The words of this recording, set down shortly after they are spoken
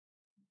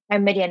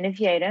I'm Mariana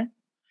Vieira.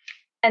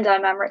 And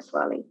I'm Amrit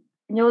Swali.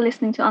 And you're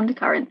listening to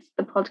Undercurrents,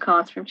 the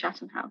podcast from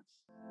Chatham House.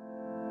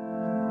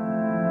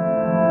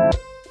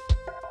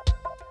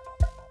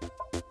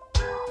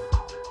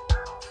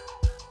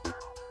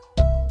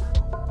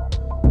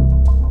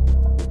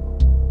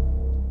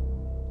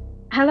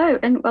 Hello,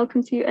 and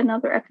welcome to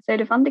another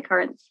episode of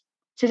Undercurrents.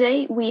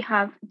 Today we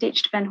have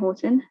ditched Ben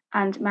Horton,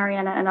 and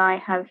Mariana and I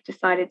have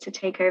decided to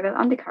take over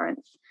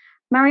Undercurrents.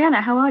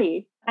 Mariana, how are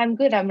you? I'm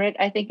good, Amrit.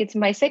 I think it's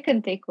my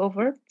second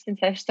takeover since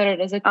I've started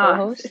as a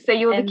co-host. So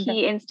you're the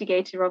key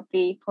instigator of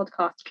the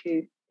podcast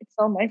coup. It's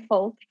all my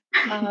fault.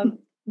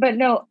 But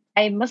no,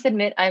 I must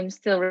admit I'm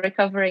still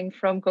recovering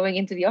from going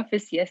into the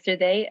office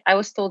yesterday. I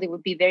was told it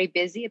would be very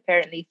busy.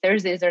 Apparently,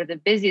 Thursdays are the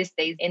busiest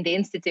days in the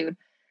Institute.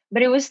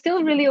 But it was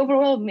still really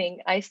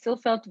overwhelming. I still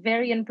felt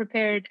very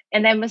unprepared.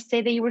 And I must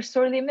say that you were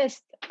sorely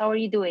missed. How are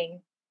you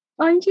doing?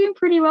 I'm doing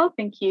pretty well,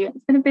 thank you.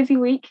 It's been a busy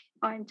week.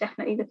 I'm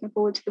definitely looking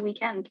forward to the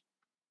weekend.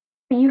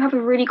 You have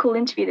a really cool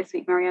interview this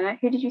week, Mariana.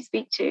 Who did you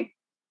speak to?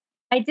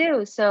 I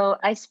do. So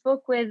I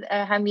spoke with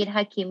Hamid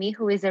Hakimi,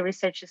 who is a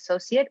research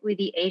associate with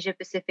the Asia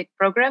Pacific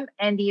program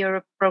and the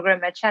Europe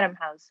program at Chatham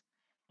House.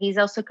 He's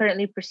also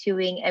currently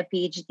pursuing a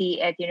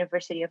PhD at the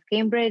University of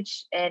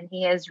Cambridge, and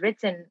he has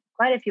written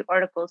quite a few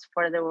articles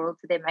for the World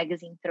Today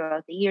magazine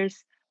throughout the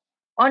years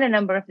on a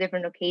number of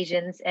different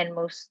occasions, and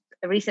most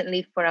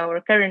recently for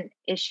our current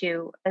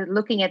issue,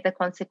 looking at the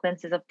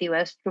consequences of the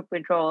US troop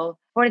withdrawal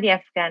for the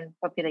Afghan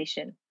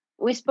population.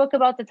 We spoke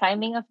about the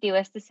timing of the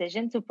US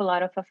decision to pull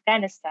out of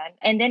Afghanistan,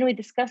 and then we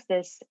discussed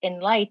this in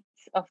light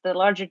of the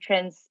larger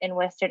trends in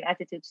Western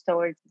attitudes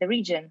towards the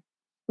region.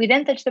 We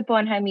then touched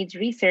upon Hamid's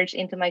research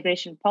into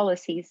migration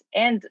policies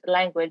and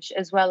language,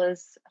 as well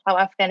as how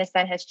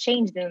Afghanistan has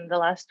changed in the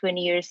last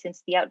 20 years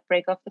since the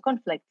outbreak of the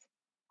conflict.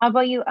 How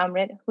about you,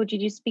 Amrit? Who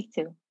did you speak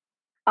to?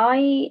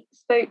 I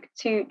spoke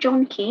to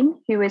John Keane,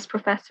 who is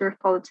Professor of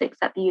Politics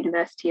at the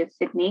University of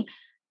Sydney,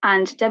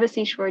 and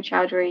Debasish Roy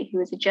Chowdhury, who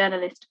is a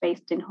journalist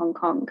based in Hong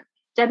Kong.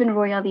 Deb and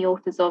Roy are the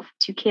authors of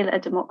To Kill a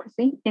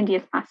Democracy,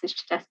 India's Passage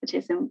to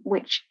Despotism,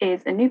 which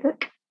is a new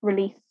book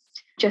released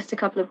just a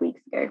couple of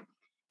weeks ago.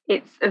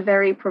 It's a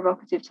very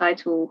provocative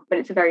title, but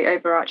it's a very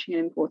overarching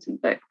and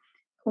important book.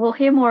 We'll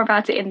hear more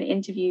about it in the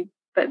interview,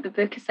 but the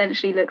book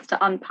essentially looks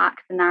to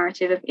unpack the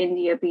narrative of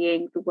India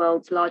being the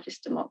world's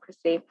largest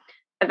democracy,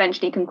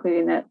 eventually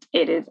concluding that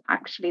it is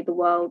actually the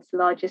world's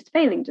largest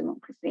failing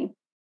democracy.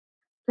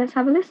 Let's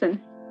have a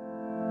listen.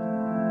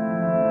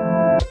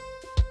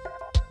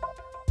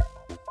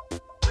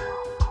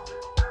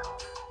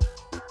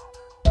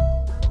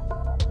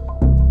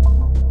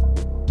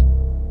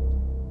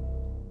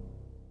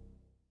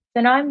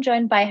 So now I'm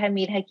joined by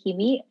Hamid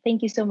Hakimi.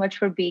 Thank you so much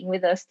for being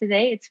with us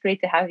today. It's great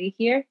to have you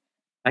here.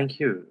 Thank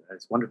you.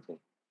 It's wonderful.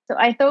 So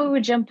I thought we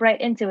would jump right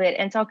into it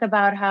and talk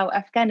about how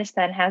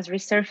Afghanistan has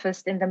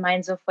resurfaced in the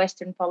minds of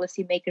Western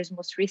policymakers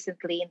most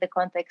recently in the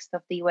context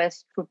of the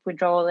US troop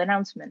withdrawal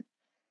announcement.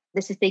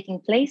 This is taking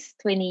place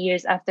 20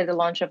 years after the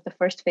launch of the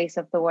first phase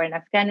of the war in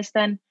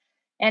Afghanistan.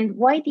 And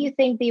why do you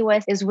think the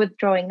US is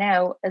withdrawing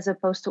now as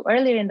opposed to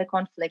earlier in the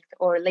conflict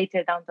or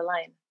later down the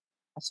line?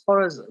 As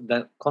far as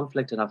the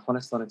conflict in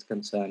Afghanistan is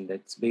concerned,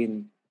 it's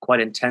been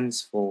quite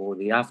intense for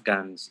the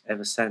Afghans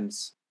ever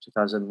since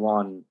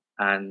 2001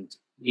 and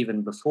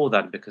even before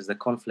that, because the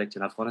conflict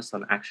in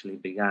Afghanistan actually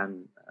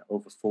began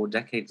over 4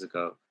 decades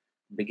ago,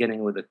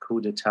 beginning with the coup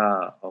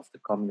d'etat of the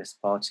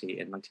Communist Party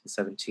in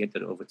 1978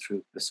 that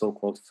overthrew the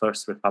so-called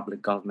First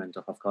Republic government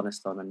of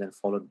Afghanistan and then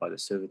followed by the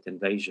Soviet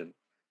invasion.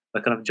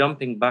 But kind of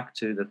jumping back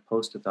to the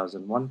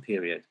post-2001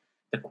 period,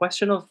 the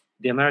question of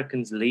the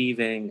Americans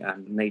leaving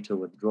and NATO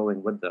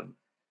withdrawing with them,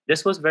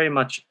 this was very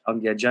much on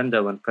the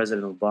agenda when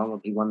President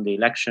Obama, he won the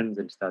elections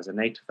in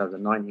 2008,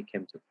 2009, he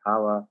came to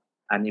power,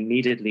 and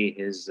immediately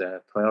his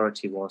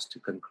priority was to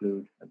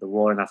conclude the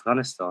war in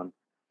Afghanistan.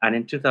 And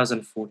in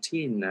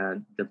 2014,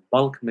 the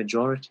bulk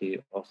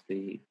majority of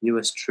the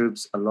US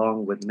troops,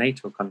 along with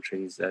NATO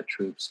countries'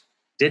 troops,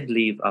 did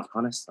leave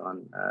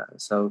Afghanistan.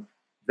 So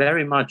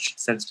very much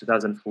since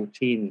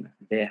 2014,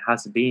 there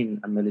has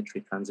been a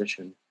military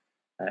transition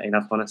in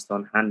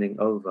Afghanistan, handing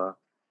over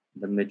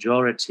the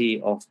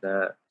majority of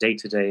the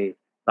day-to-day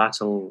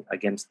battle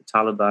against the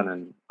Taliban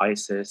and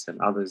ISIS and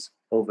others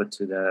over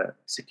to the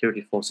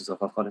security forces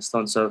of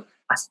Afghanistan. So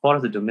as far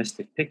as the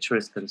domestic picture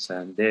is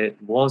concerned, there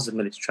was a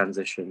military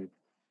transition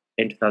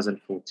in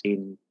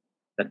 2014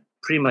 that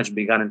pretty much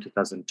began in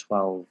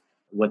 2012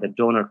 with a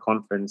donor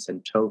conference in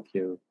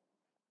Tokyo.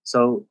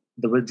 So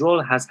the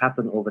withdrawal has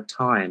happened over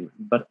time.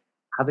 But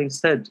having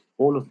said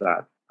all of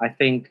that, I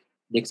think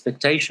the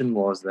expectation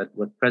was that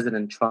with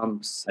President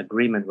Trump's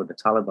agreement with the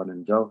Taliban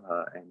in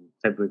Doha in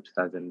February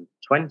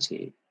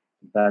 2020,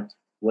 that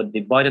with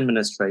the Biden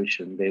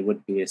administration, there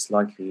would be a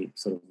slightly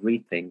sort of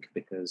rethink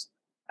because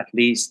at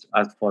least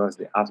as far as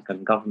the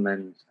Afghan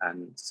government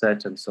and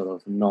certain sort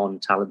of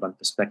non-Taliban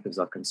perspectives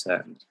are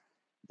concerned,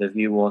 the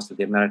view was that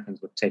the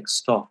Americans would take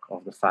stock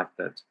of the fact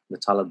that the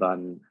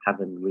Taliban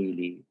haven't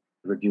really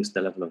reduced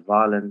the level of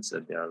violence,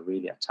 that they are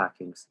really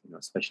attacking,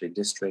 especially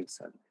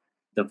districts and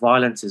the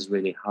violence is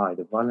really high.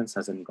 The violence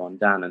hasn't gone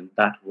down, and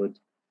that would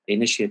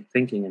initiate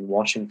thinking in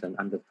Washington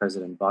under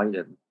President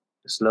Biden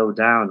to slow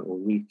down or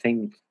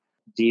rethink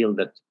deal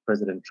that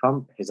President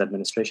Trump, his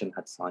administration,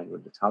 had signed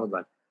with the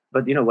Taliban.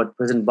 But what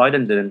President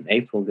Biden did in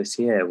April this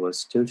year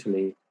was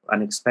totally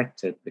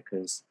unexpected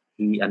because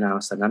he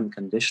announced an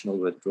unconditional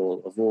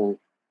withdrawal of all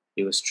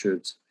US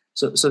troops.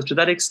 So to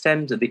that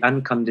extent, the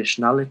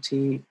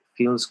unconditionality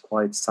feels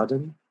quite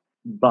sudden.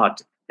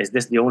 But is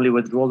this the only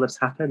withdrawal that's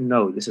happened?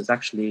 No, this is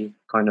actually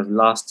kind of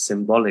last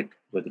symbolic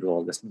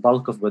withdrawal. This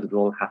bulk of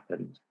withdrawal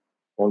happened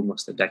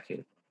almost a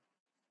decade.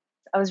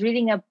 I was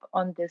reading up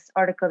on this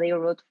article that you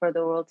wrote for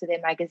the World Today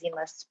magazine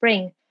last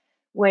spring,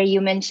 where you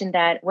mentioned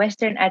that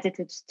Western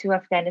attitudes to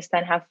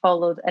Afghanistan have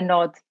followed an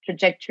odd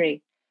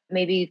trajectory.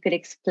 Maybe you could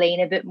explain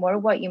a bit more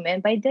what you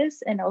meant by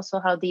this and also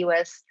how the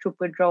US troop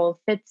withdrawal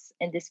fits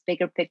in this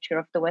bigger picture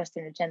of the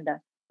Western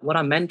agenda. What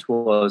I meant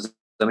was,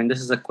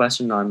 this is a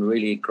question I'm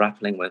really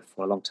grappling with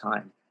for a long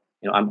time.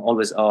 I'm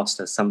always asked,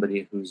 as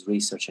somebody who's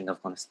researching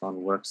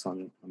Afghanistan, works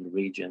on the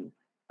region,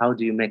 how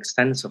do you make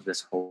sense of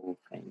this whole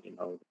thing?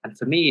 And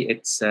for me,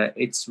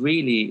 it's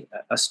really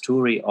a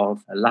story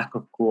of a lack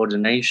of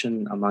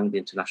coordination among the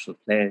international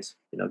players.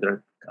 There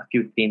are a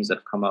few themes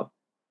that come up.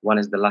 One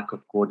is the lack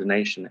of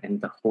coordination in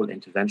the whole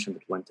intervention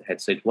that went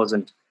ahead. So it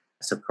wasn't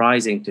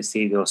surprising to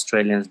see the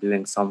Australians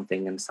doing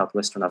something in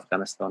southwestern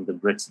Afghanistan, the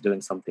Brits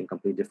doing something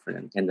completely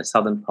different in the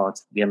southern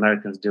parts, the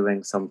Americans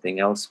doing something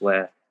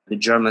elsewhere, the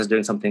Germans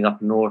doing something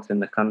up north in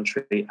the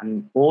country.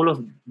 And all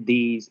of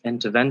these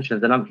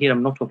interventions, and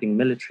I'm not talking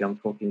military, I'm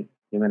talking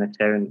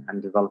humanitarian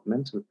and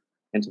developmental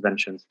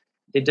interventions,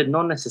 they did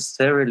not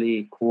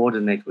necessarily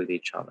coordinate with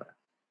each other.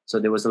 So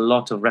there was a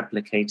lot of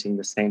replicating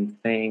the same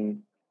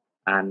thing.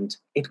 And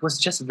it was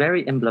just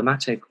very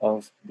emblematic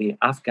of the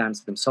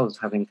Afghans themselves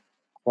having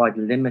quite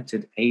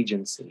limited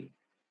agency.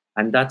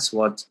 And that's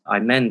what I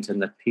meant in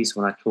that piece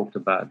when I talked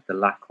about the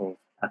lack of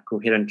a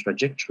coherent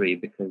trajectory,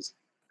 because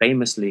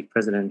famously,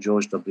 President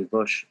George W.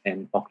 Bush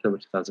in October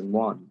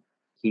 2001,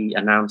 he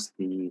announced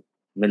the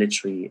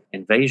military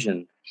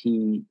invasion.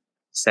 He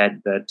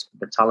said that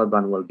the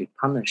Taliban will be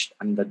punished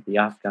and that the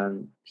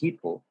Afghan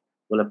people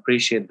will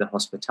appreciate the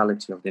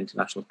hospitality of the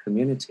international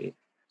community.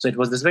 So it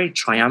was this very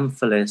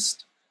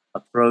triumphalist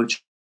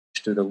approach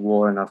to the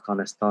war in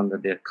Afghanistan,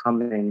 that they're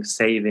coming,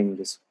 saving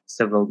this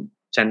several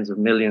tens of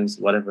millions,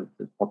 whatever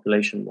the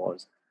population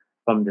was,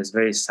 from this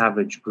very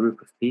savage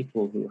group of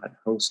people who had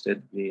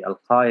hosted the Al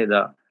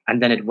Qaeda.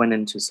 And then it went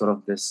into sort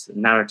of this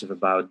narrative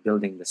about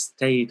building the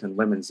state and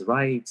women's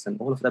rights and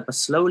all of that. But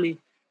slowly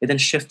it then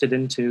shifted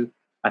into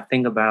a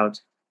thing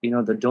about,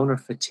 the donor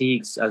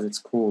fatigues, as it's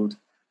called.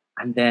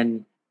 And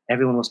then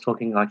everyone was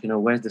talking like,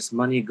 where's this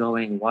money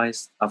going? Why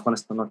is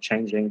Afghanistan not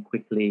changing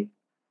quickly?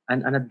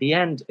 And at the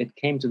end, it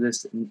came to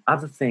this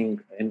other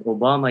thing in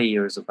Obama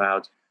years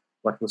about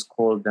what was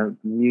called the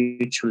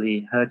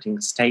mutually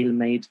hurting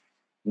stalemate,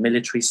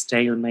 military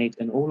stalemate,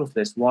 and all of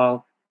this,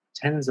 while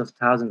tens of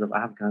thousands of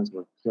Afghans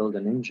were killed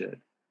and injured.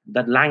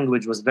 That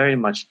language was very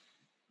much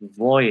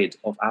void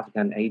of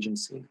Afghan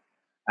agency.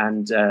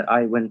 And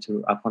I went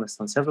to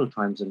Afghanistan several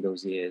times in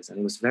those years, and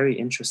it was very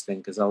interesting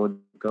because I would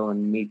go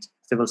and meet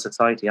civil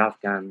society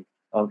Afghan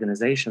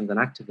organizations and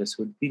activists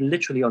who would be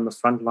literally on the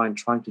front line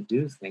trying to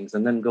do things,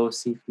 and then go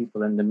see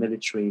people in the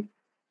military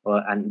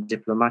and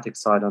diplomatic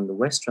side on the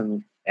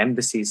Western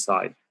embassy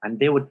side. And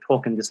they would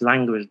talk in this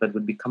language that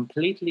would be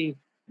completely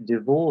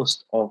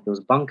divorced of those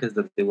bunkers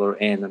that they were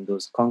in and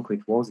those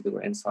concrete walls they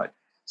were inside.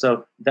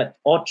 So that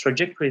odd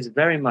trajectory is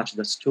very much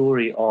the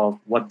story of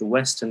what the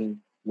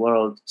Western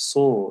world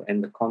saw in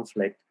the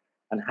conflict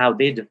and how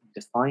they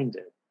defined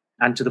it.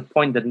 And to the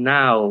point that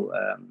now,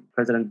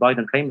 President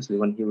Biden famously,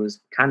 when he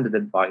was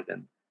candidate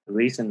Biden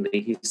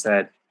recently, he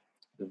said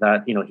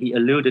that, he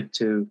alluded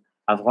to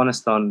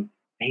Afghanistan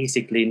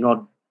basically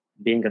not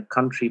being a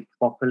country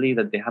properly,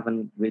 that they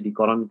haven't really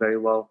got on very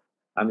well.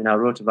 I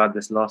wrote about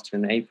this last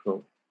year in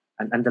April.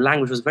 And the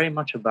language was very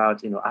much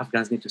about,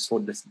 Afghans need to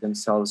sort this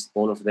themselves,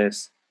 all of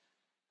this.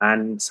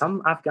 And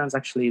some Afghans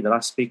actually that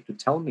I speak to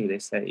tell me, they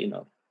say,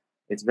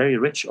 it's very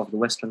rich of the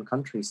Western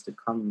countries to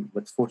come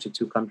with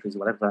 42 countries,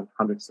 whatever,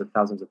 hundreds of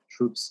thousands of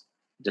troops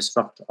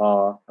disrupt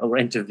or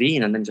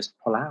intervene and then just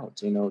pull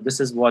out. This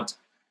is what,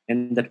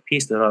 in that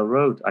piece that I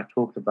wrote, I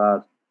talked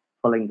about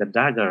pulling the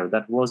dagger.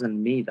 That wasn't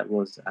me, that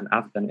was an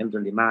Afghan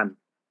elderly man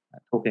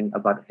talking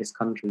about his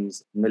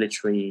country's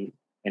military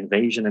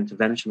invasion,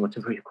 intervention,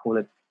 whatever you call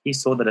it. He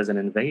saw that as an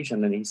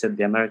invasion, and he said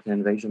the American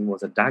invasion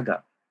was a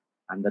dagger,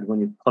 and that when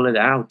you pull it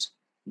out,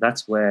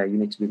 that's where you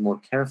need to be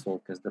more careful,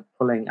 because the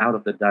pulling out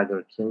of the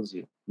dagger kills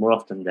you more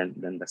often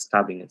than the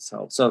stabbing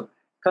itself. So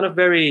kind of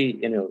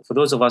very, for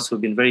those of us who've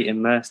been very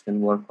immersed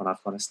in work on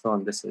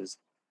Afghanistan, this is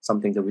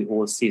something that we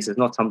all see. So it's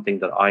not something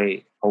that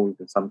I hold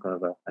in some kind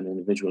of an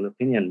individual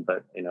opinion,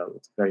 but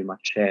it's very much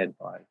shared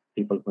by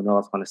people who know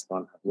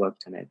Afghanistan, have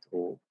worked in it,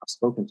 or have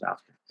spoken to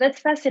Afghans. That's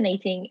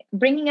fascinating.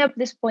 Bringing up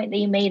this point that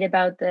you made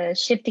about the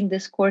shifting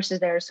discourses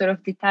that are sort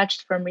of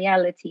detached from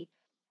reality,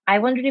 I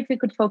wondered if we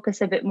could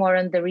focus a bit more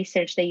on the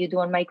research that you do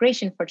on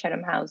migration for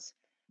Chatham House.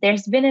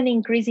 There's been an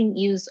increasing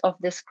use of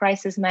this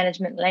crisis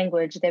management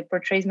language that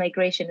portrays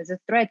migration as a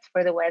threat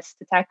for the West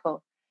to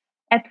tackle.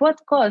 At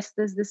what cost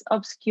does this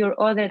obscure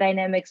other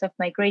dynamics of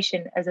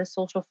migration as a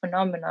social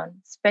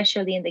phenomenon,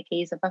 especially in the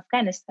case of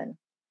Afghanistan?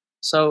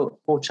 So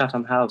for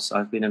Chatham House,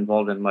 I've been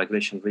involved in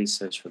migration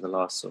research for the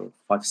last sort of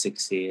 5,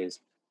 6 years.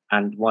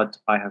 And what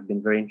I have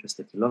been very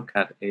interested to look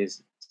at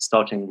is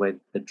starting with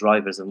the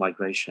drivers of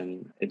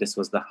migration. This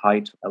was the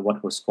height of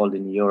what was called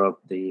in Europe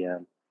the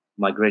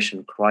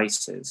migration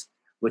crisis,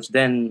 which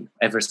then,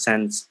 ever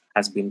since,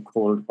 has been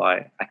called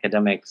by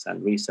academics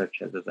and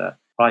researchers as a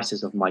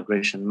crisis of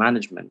migration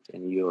management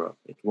in Europe.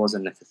 It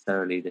wasn't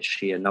necessarily the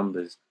sheer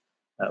numbers,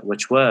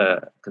 which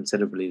were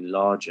considerably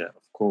larger,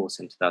 of course,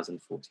 in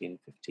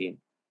 2014-15,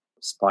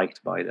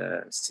 spiked by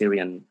the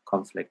Syrian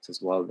conflict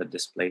as well, that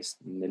displaced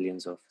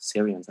millions of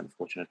Syrians,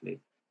 unfortunately.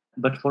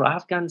 But for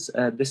Afghans,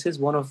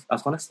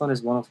 Afghanistan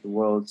is one of the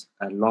world's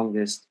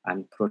longest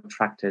and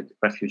protracted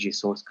refugee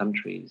source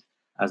countries.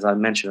 As I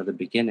mentioned at the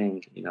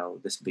beginning,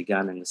 this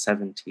began in the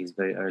 70s,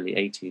 very early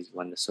 80s,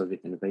 when the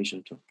Soviet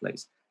invasion took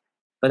place.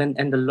 But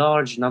in the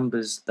large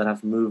numbers that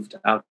have moved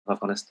out of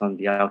Afghanistan,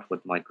 the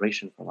outward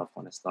migration from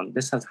Afghanistan,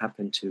 this has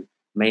happened to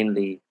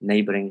mainly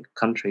neighboring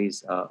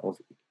countries of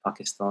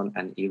Pakistan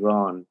and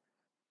Iran.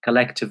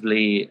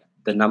 Collectively,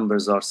 the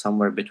numbers are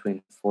somewhere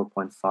between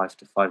 4.5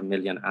 to 5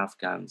 million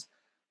Afghans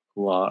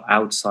who are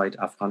outside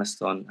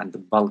Afghanistan, and the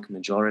bulk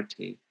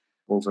majority,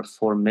 over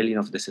 4 million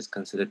of this, is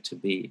considered to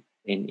be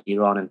in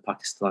Iran and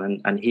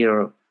Pakistan. And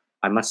here,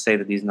 I must say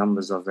that these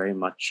numbers are very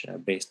much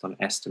based on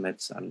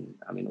estimates. And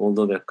I mean,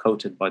 although they're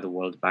quoted by the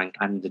World Bank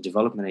and the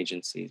development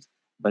agencies,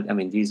 but I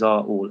mean, these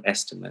are all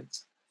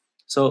estimates.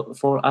 So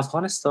for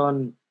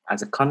Afghanistan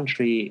as a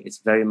country, it's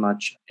very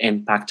much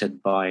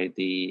impacted by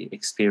the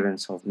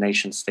experience of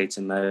nation states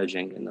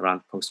emerging in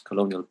around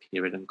post-colonial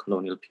period and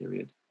colonial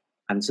period.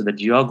 And so the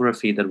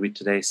geography that we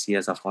today see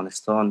as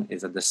Afghanistan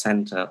is at the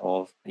center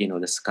of,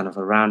 this kind of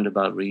a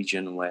roundabout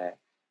region where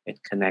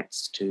it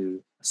connects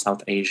to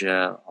South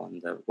Asia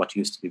on the what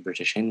used to be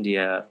British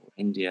India,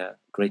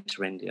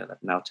 Greater India,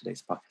 that now today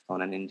is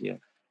Pakistan and India.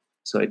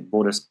 So it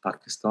borders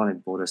Pakistan,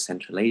 it borders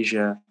Central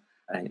Asia,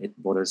 and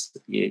it borders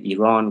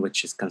Iran,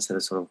 which is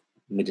considered sort of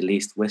Middle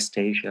East, West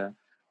Asia.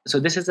 So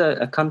this is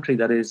a country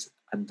that is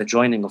at the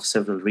joining of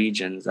several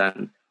regions,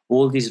 and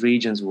all these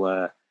regions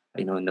were,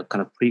 in the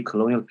kind of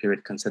pre-colonial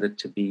period, considered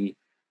to be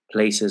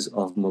places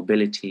of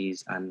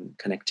mobilities and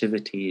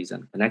connectivities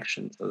and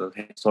connections. So the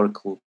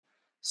historical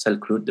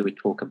Silk Route that we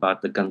talk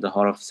about, the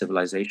Gandhara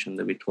civilization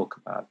that we talk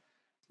about.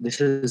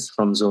 This is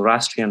from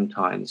Zoroastrian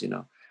times,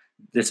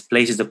 This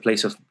place is a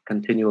place of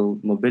continual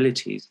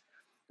mobilities.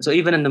 So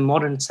even in the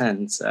modern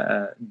sense,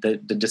 the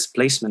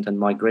displacement and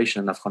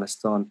migration in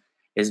Afghanistan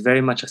is very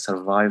much a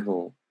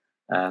survival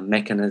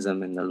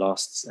mechanism in the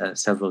last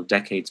several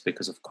decades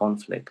because of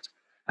conflict.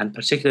 And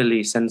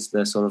particularly since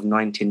the sort of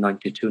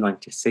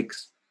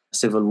 1992-96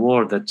 civil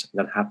war that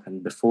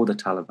happened before the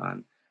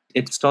Taliban,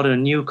 it started a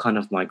new kind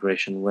of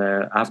migration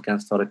where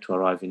Afghans started to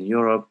arrive in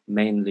Europe,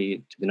 mainly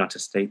to the United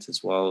States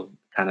as well,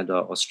 Canada,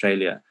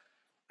 Australia.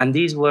 And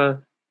these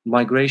were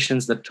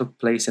migrations that took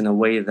place in a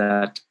way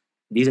that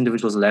these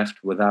individuals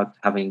left without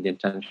having the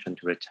intention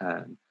to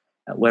return.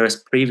 Whereas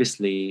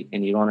previously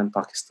in Iran and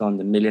Pakistan,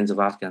 the millions of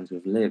Afghans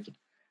who've lived,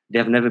 they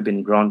have never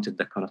been granted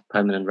the kind of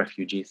permanent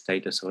refugee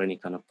status or any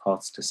kind of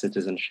paths to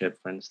citizenship,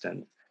 for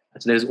instance.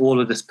 So there's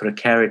all of this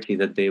precarity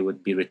that they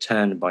would be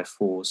returned by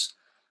force,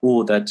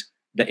 or that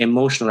the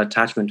emotional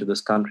attachment to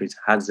those countries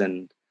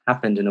hasn't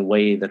happened in a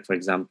way that, for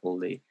example,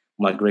 the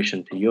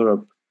migration to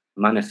Europe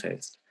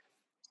manifests.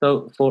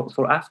 So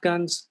for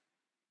Afghans,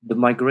 the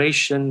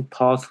migration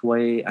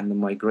pathway and the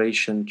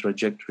migration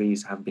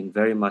trajectories have been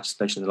very much,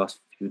 especially in the last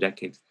few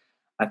decades,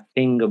 a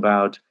thing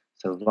about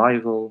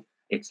survival.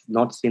 It's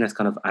not seen as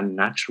kind of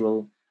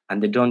unnatural,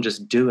 and they don't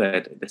just do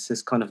it. This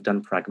is kind of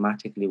done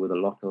pragmatically with a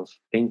lot of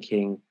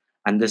thinking,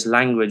 and this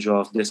language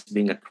of this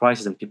being a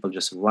crisis and people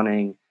just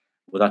running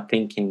without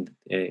thinking,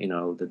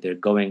 that they're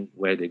going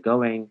where they're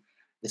going.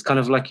 It's kind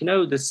of like,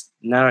 this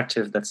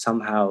narrative that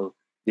somehow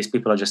these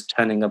people are just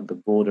turning up at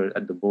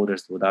the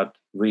borders without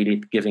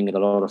really giving it a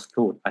lot of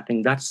thought. I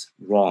think that's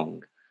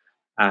wrong.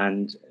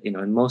 And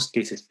in most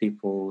cases,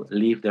 people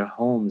leave their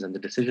homes, and the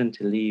decision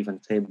to leave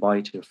and say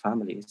bye to your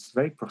family is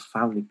very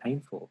profoundly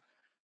painful.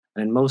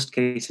 And in most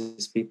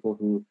cases, people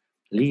who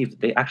leave,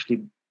 they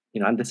actually,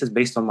 and this is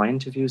based on my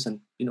interviews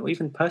and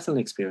even personal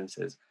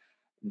experiences,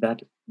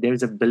 that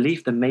there's a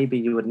belief that maybe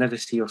you would never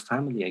see your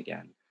family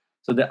again.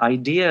 So the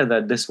idea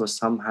that this was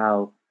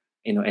somehow,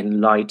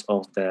 in light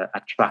of the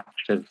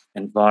attractive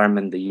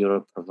environment that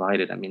Europe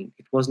provided, I mean,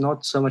 it was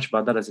not so much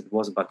about that as it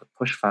was about the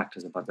push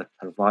factors, about the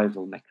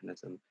survival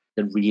mechanism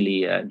that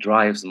really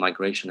drives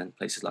migration in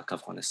places like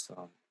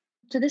Afghanistan.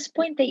 To this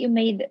point that you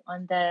made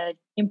on the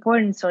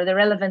importance or the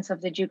relevance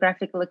of the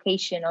geographic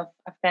location of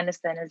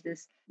Afghanistan as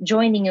this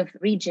joining of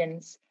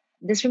regions,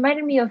 this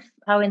reminded me of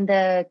how in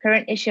the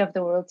current issue of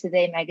the World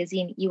Today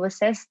magazine, you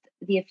assessed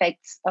the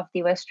effects of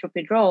the US troop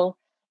withdrawal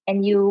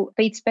And you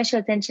paid special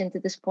attention to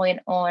this point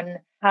on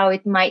how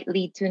it might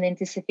lead to an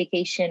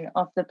intensification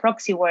of the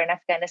proxy war in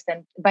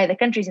Afghanistan by the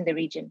countries in the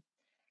region.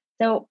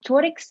 So, to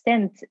what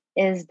extent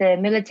is the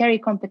military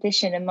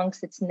competition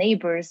amongst its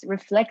neighbors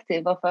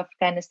reflective of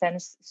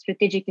Afghanistan's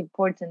strategic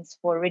importance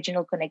for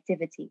regional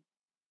connectivity?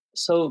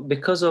 So,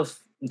 because of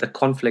the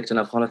conflict in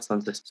Afghanistan,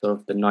 the sort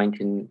of the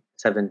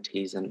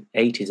 1970s and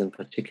 80s in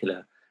particular,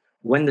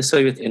 when the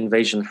Soviet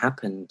invasion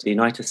happened, the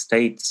United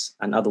States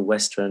and other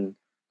Western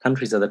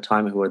countries at the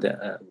time who were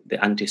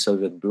the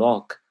anti-Soviet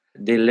bloc,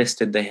 they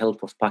listed the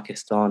help of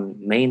Pakistan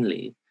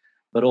mainly,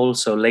 but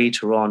also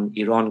later on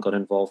Iran got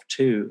involved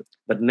too.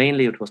 But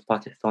mainly it was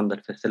Pakistan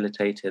that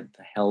facilitated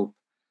the help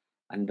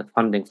and the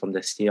funding from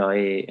the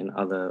CIA and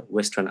other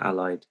Western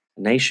allied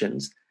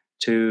nations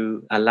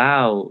to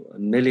allow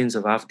millions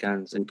of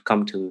Afghans who'd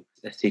come to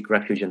seek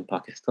refuge in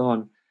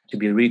Pakistan to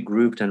be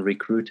regrouped and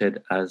recruited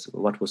as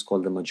what was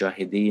called the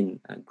Mujahideen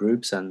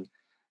groups. And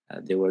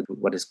they were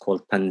what is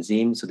called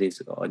Tanzim, so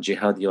these are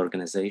jihadi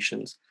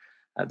organizations.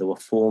 They were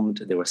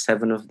formed, there were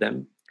seven of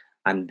them,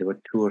 and there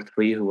were two or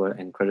three who were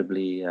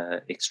incredibly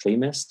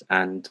extremist,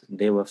 and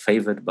they were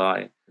favored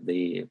by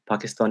the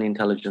Pakistani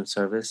intelligence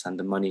service, and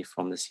the money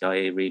from the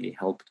CIA really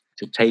helped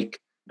to take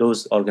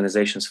those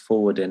organizations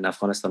forward in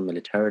Afghanistan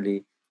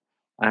militarily.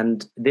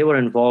 And they were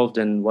involved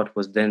in what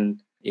was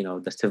then,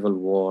 the civil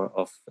war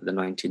of the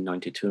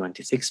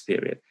 1992-96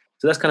 period.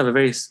 So that's kind of a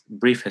very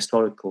brief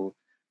historical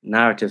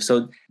narrative.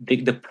 So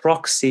the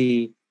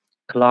proxy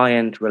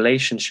client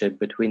relationship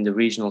between the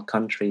regional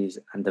countries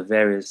and the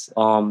various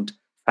armed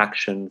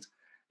factions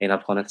in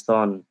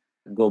Afghanistan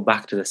go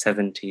back to the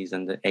 70s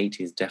and the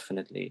 80s,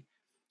 definitely.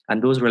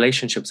 And those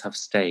relationships have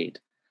stayed.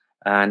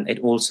 And it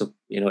also,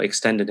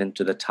 extended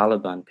into the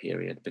Taliban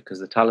period, because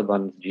the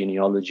Taliban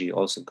genealogy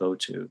also go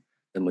to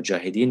the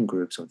Mujahideen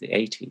groups of the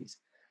 80s.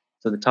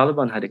 So the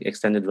Taliban had an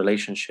extended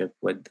relationship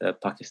with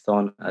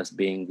Pakistan, as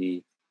being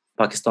the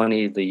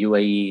Pakistani, the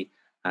UAE,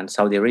 and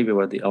Saudi Arabia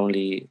were the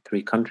only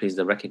three countries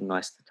that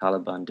recognized the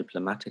Taliban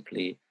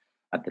diplomatically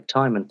at the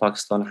time. And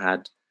Pakistan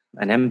had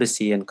an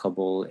embassy in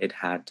Kabul, it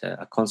had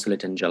a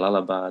consulate in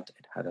Jalalabad,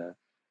 it had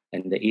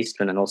in the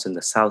eastern and also in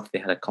the south, they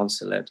had a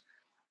consulate.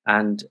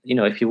 And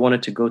if you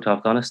wanted to go to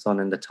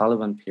Afghanistan in the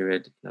Taliban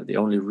period, the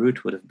only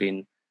route would have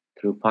been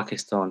through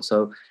Pakistan.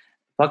 So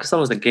Pakistan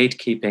was a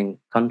gatekeeping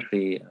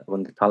country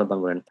when the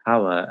Taliban were in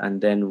power.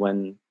 And then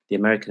when the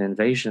American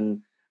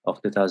invasion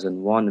of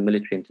 2001, the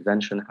military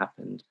intervention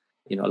happened,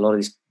 a lot of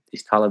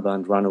these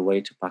Taliban ran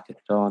away to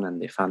Pakistan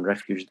and they found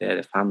refuge there.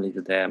 Their families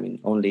are there. I mean,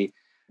 only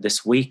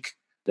this week,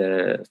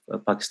 the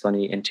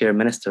Pakistani interior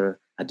minister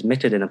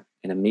admitted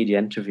in a media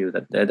interview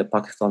that the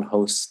Pakistan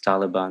hosts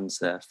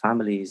Taliban's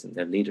families and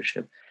their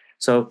leadership.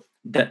 So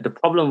the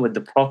problem with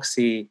the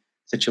proxy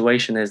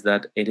situation is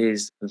that it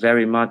is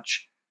very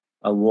much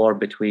a war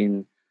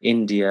between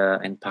India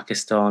and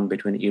Pakistan,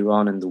 between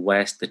Iran and the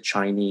West, the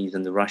Chinese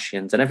and the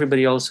Russians, and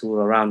everybody else who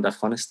are around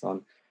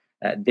Afghanistan.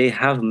 They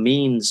have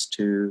means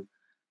to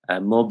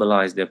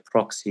mobilize their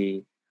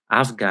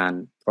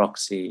Afghan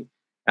proxy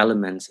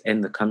elements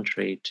in the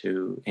country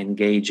to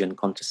engage in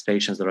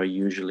contestations that are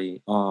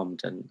usually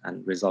armed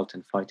and result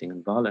in fighting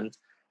and violence,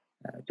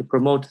 to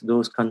promote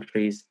those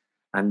countries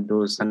and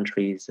those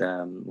countries'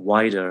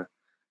 wider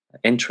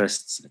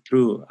interests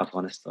through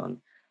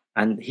Afghanistan.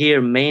 And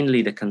here,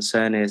 mainly, the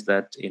concern is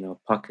that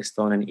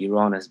Pakistan and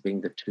Iran, as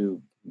being the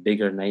two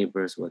bigger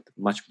neighbors with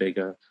much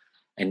bigger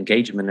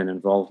engagement and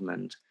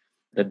involvement,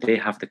 that they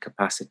have the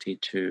capacity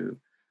to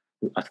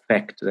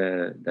affect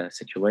the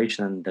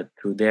situation, that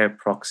through their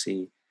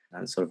proxy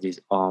and sort of these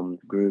armed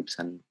groups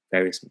and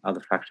various other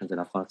factions in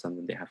Afghanistan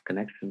that they have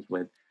connections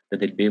with, that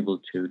they'd be able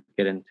to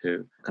get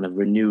into kind of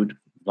renewed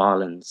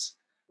violence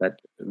that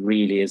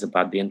really is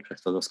about the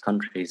interest of those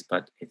countries,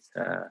 but it's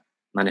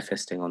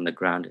manifesting on the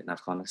ground in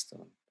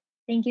Afghanistan.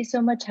 Thank you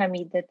so much,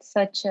 Hamid. That's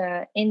such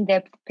an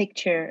in-depth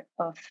picture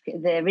of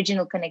the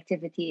regional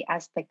connectivity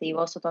aspect that you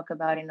also talk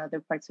about in other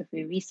parts of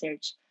your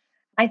research.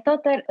 I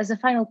thought that as a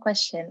final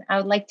question, I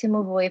would like to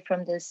move away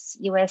from this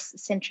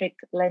US-centric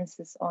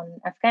lenses on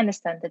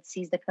Afghanistan that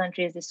sees the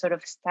country as this sort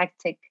of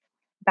static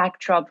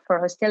backdrop for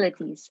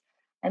hostilities.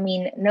 I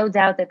mean, no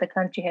doubt that the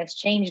country has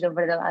changed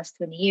over the last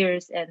 20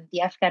 years, and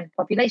the Afghan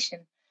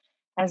population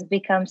has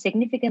become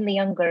significantly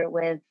younger,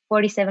 with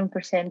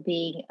 47%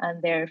 being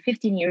under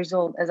 15 years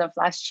old as of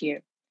last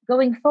year.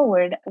 Going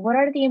forward, what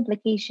are the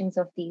implications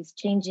of these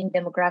changing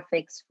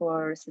demographics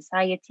for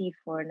society,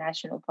 for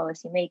national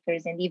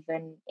policymakers, and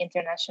even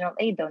international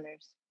aid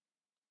donors?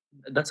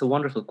 That's a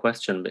wonderful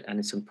question, and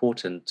it's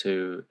important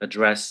to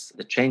address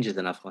the changes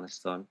in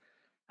Afghanistan.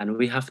 And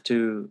we have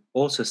to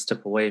also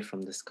step away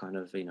from this kind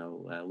of,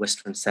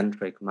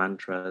 Western-centric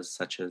mantras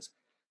such as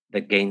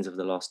the gains of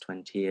the last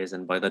 20 years.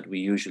 And by that, we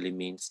usually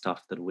mean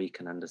stuff that we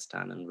can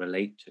understand and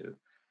relate to.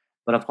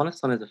 But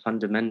Afghanistan is a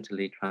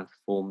fundamentally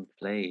transformed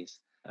place.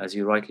 As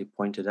you rightly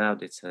pointed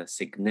out, it's a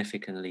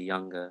significantly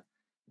younger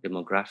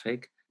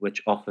demographic,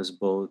 which offers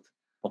both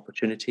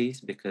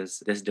opportunities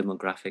because this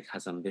demographic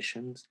has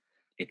ambitions.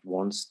 It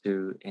wants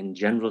to, in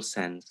general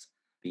sense,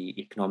 be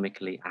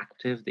economically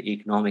active. The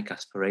economic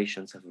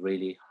aspirations have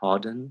really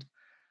hardened.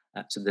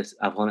 So this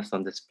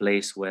Afghanistan, this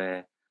place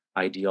where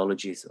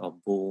ideologies are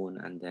born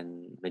and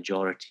then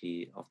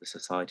majority of the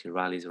society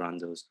rallies around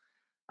those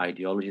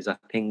ideologies, I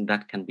think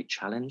that can be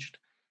challenged,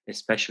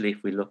 especially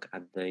if we look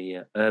at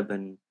the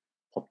urban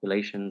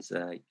populations,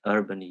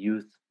 urban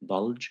youth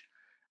bulge.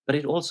 But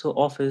it also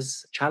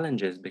offers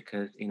challenges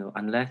because,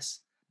 unless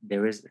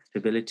there is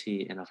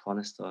stability in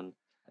Afghanistan,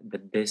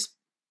 that this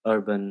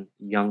urban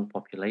young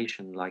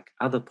population, like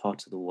other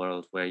parts of the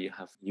world where you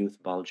have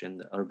youth bulge in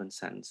the urban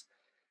sense,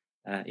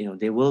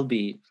 they will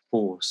be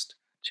forced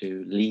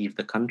to leave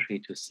the country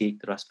to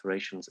seek their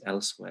aspirations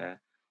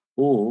elsewhere,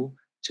 or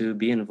to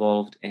be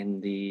involved in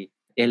the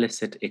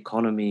illicit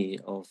economy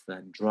of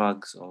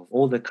drugs, of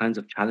all the kinds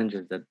of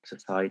challenges that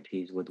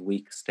societies with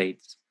weak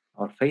states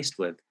are faced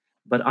with.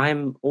 But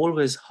I'm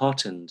always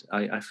heartened.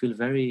 I feel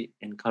very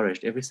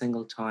encouraged every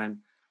single time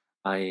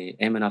I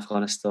am in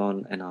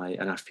Afghanistan and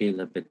I feel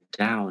a bit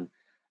down.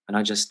 And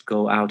I just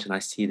go out and I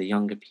see the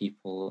younger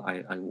people.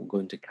 I go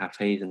into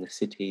cafes in the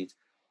cities,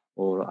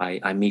 or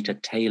I meet a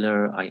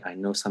tailor. I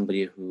know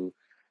somebody who,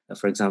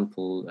 for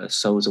example,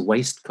 sews a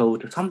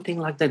waistcoat or something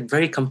like that,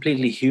 very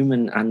completely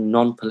human and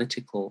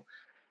non-political.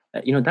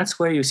 That's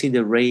where you see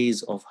the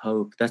rays of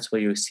hope. That's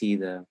where you see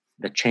the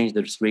change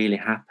that's really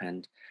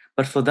happened.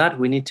 But for that,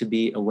 we need to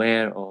be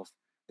aware of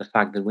the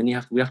fact that we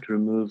have to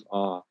remove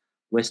our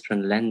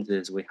Western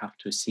lenses. We have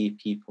to see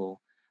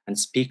people and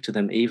speak to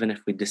them, even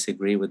if we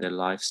disagree with their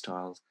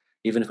lifestyles,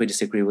 even if we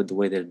disagree with the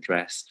way they're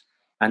dressed.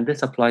 And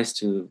this applies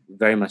to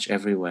very much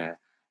everywhere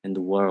in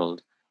the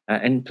world.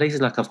 In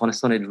places like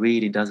Afghanistan, it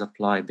really does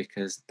apply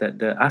because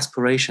the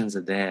aspirations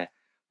are there.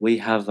 We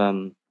have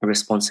a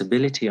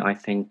responsibility, I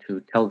think, to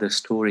tell the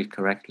story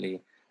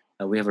correctly.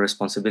 We have a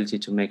responsibility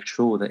to make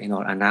sure that in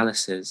our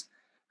analysis,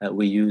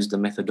 we use the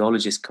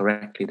methodologies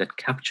correctly that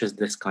captures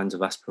this kinds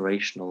of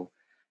aspirational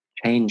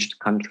changed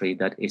country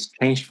that is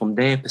changed from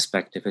their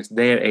perspective. It's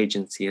their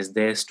agency, it's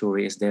their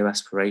story, it's their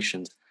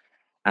aspirations,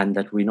 and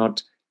that we're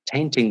not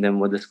tainting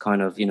them with this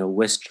kind of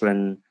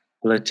Western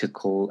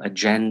political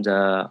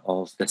agenda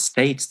of the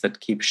states that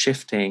keep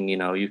shifting.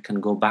 You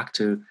can go back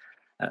to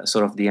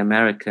sort of the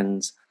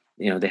Americans.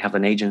 They have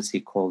an agency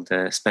called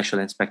the Special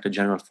Inspector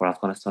General for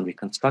Afghanistan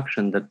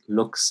Reconstruction that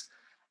looks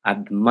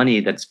at the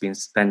money that's been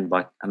spent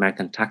by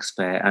American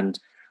taxpayer. And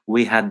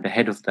we had the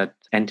head of that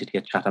entity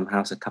at Chatham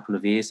House a couple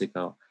of years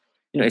ago.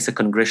 It's a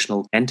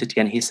congressional entity,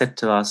 and he said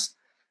to us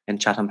in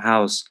Chatham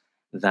House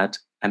that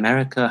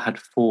America had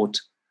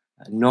fought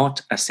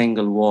not a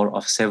single war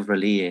of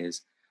several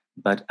years,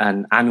 but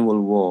an annual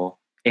war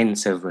in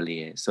several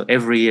years. So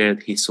every year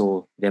he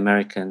saw the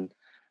American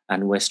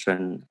and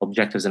Western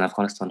objectives in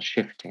Afghanistan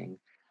shifting.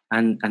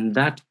 And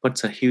that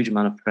puts a huge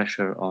amount of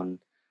pressure on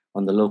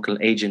the local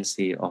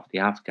agency of the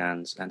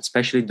Afghans, and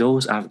especially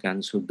those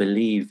Afghans who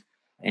believe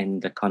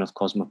in the kind of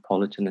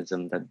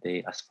cosmopolitanism that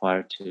they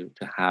aspire to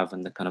have,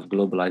 and the kind of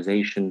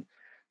globalization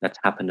that's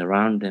happened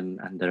around them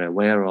and they're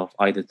aware of,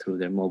 either through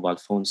their mobile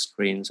phone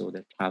screens or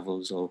their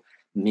travels or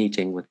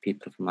meeting with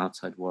people from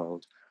outside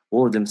world,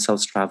 or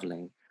themselves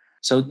traveling.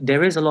 So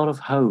there is a lot of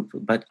hope,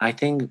 but I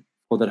think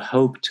for that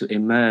hope to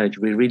emerge,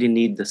 we really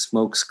need the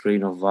smoke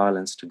screen of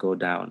violence to go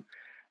down,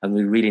 and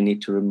we really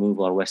need to remove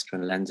our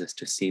Western lenses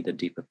to see the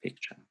deeper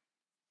picture.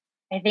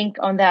 I think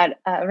on that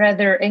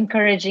rather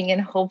encouraging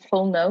and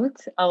hopeful note,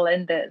 I'll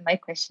end my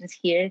questions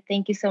here.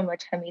 Thank you so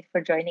much, Hamid,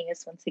 for joining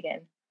us once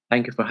again.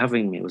 Thank you for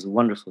having me. It was a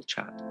wonderful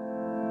chat.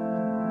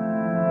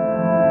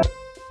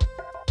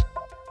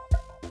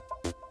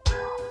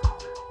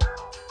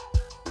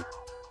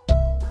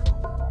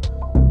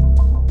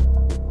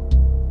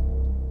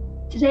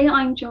 Today,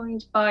 I'm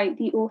joined by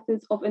the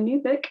authors of a new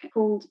book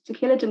called To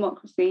Kill a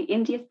Democracy,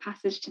 India's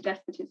Passage to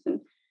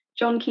Despotism.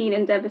 John Keane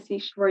and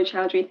Debasish Roy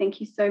Chowdhury, thank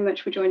you so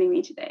much for joining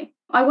me today.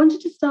 I wanted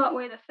to start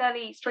with a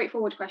fairly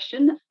straightforward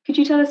question. Could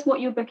you tell us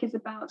what your book is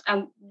about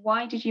and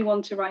why did you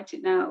want to write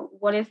it now?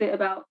 What is it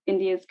about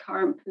India's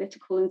current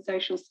political and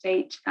social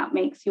state that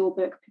makes your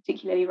book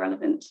particularly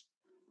relevant?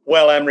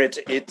 Well, Amrit,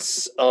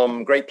 it's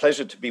a great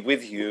pleasure to be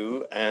with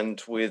you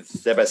and with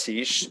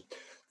Debasish.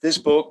 This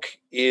book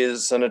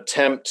is an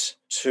attempt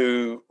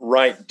to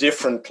write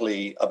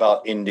differently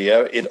about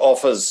India. It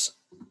offers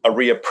a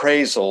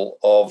reappraisal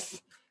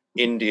of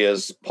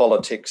India's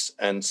politics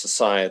and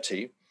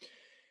society.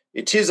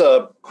 It is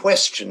a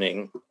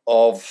questioning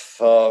of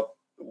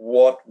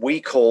what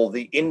we call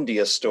the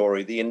India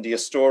story. The India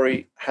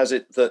story has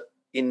it that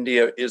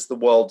India is the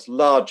world's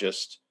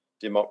largest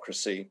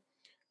democracy.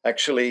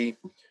 Actually,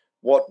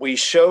 what we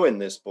show in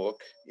this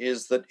book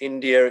is that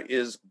India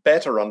is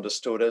better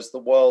understood as the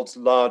world's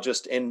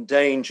largest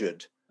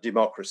endangered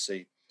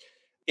democracy.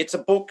 It's a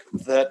book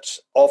that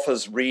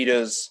offers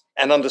readers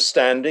an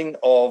understanding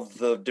of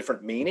the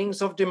different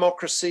meanings of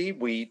democracy.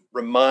 We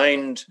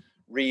remind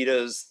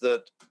readers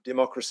that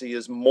democracy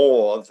is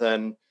more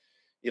than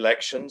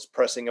elections,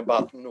 pressing a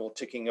button or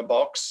ticking a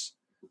box,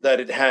 that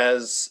it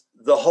has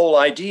the whole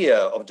idea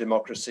of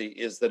democracy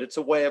is that it's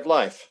a way of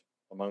life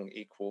among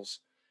equals.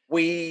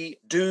 We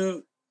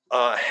do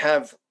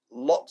have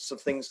lots of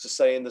things to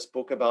say in this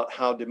book about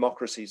how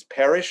democracies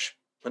perish.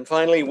 And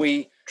finally,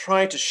 we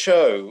try to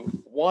show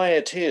why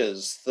it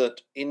is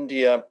that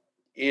India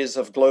is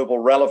of global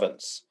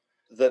relevance,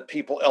 that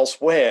people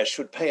elsewhere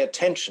should pay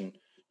attention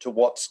to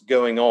what's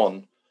going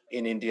on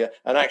in India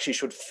and actually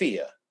should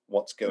fear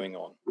what's going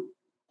on.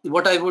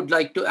 What I would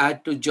like to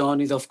add to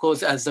John is, of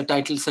course, as the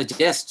title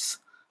suggests,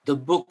 the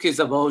book is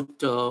about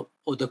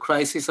the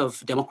crisis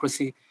of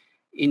democracy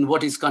in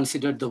what is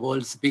considered the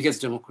world's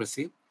biggest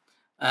democracy.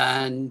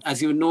 And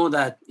as you know,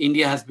 that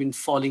India has been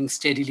falling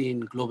steadily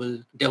in global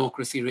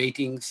democracy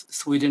ratings.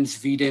 Sweden's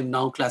VDEM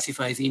now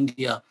classifies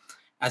India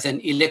as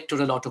an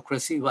electoral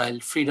autocracy, while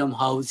Freedom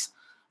House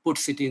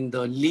puts it in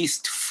the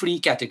least free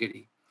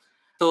category.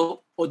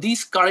 So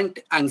these current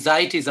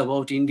anxieties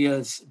about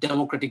India's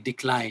democratic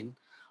decline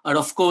are,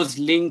 of course,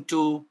 linked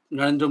to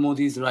Narendra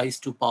Modi's rise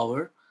to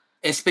power,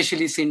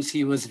 especially since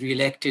he was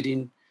re-elected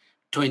in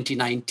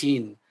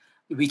 2019,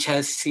 which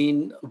has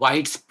seen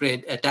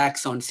widespread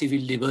attacks on civil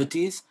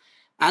liberties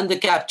and the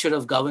capture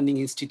of governing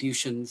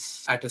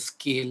institutions at a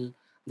scale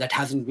that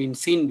hasn't been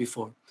seen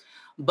before.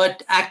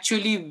 But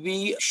actually,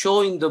 we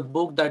show in the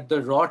book that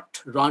the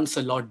rot runs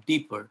a lot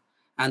deeper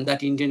and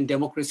that Indian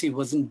democracy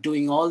wasn't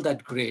doing all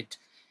that great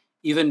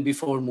even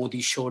before Modi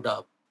showed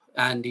up.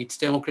 And its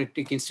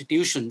democratic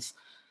institutions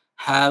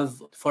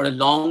have for a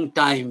long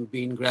time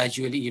been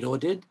gradually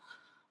eroded,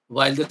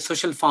 while the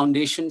social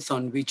foundations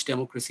on which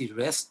democracy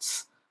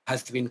rests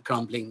has been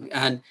crumbling.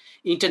 And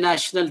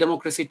international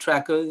democracy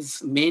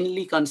trackers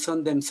mainly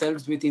concern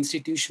themselves with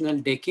institutional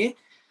decay.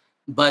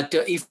 But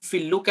if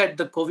we look at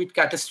the COVID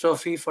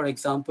catastrophe, for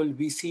example,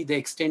 we see the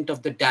extent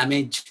of the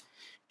damage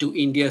to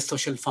India's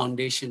social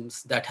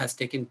foundations that has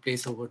taken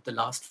place over the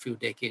last few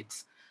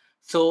decades.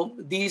 So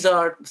these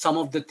are some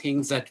of the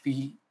things that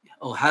we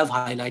have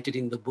highlighted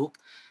in the book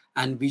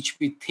and which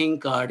we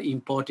think are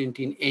important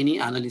in any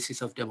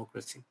analysis of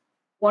democracy.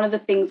 One of the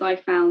things I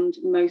found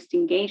most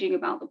engaging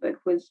about the book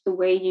was the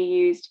way you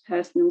used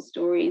personal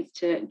stories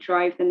to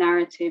drive the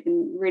narrative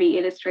and really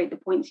illustrate the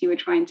points you were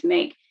trying to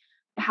make.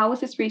 How was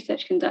this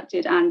research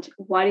conducted, and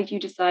why did you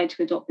decide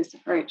to adopt this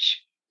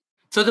approach?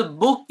 So the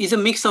book is a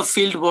mix of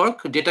field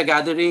work, data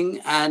gathering,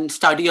 and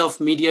study of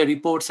media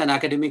reports and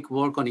academic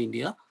work on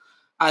India.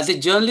 As a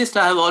journalist,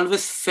 I have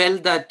always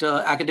felt that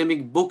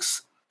academic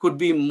books could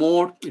be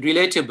more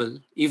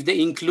relatable if they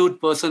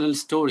include personal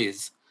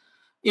stories,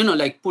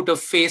 like put a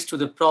face to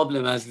the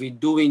problem as we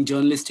do in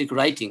journalistic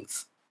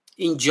writings.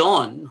 In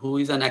John, who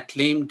is an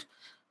acclaimed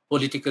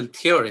political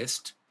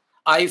theorist,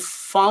 I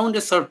found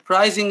a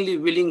surprisingly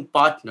willing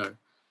partner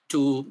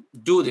to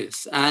do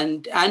this,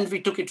 and we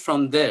took it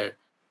from there.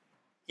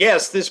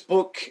 Yes, this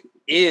book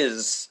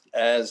is,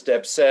 as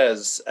Deb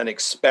says, an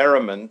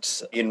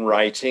experiment in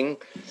writing,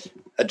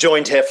 a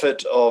joint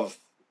effort of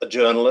a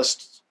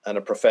journalist and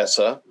a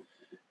professor.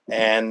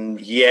 And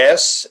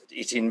yes,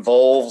 it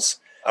involves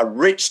a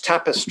rich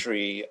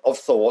tapestry of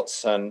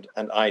thoughts and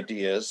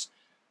ideas.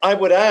 I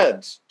would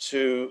add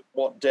to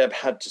what Deb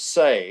had to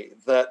say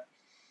that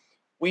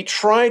we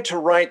tried to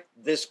write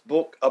this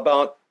book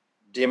about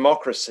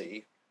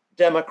democracy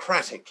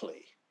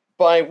democratically,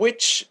 by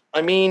which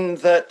I mean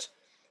that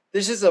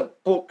this is a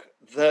book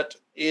that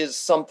is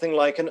something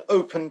like an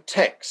open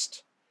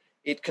text.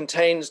 It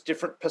contains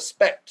different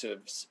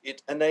perspectives.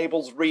 It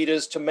enables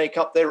readers to make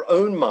up their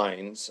own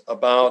minds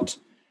about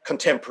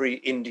contemporary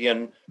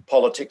Indian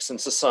politics and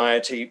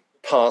society,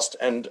 past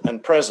and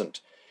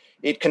present.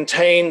 It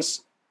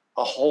contains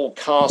a whole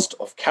cast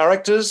of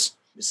characters: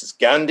 Mrs.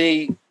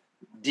 Gandhi,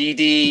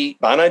 Didi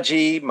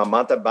Banerjee,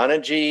 Mamata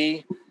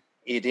Banerjee.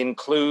 It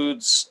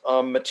includes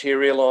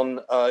material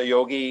on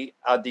Yogi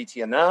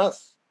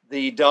Adityanath.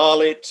 The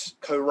Dalit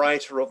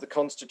co-writer of the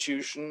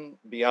Constitution,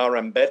 B.R.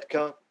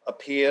 Ambedkar,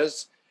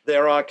 appears.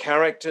 There are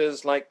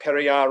characters like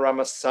Periyar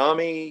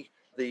Ramasamy,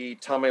 the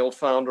Tamil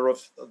founder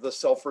of the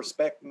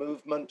self-respect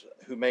movement,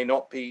 who may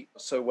not be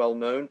so well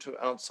known to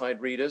outside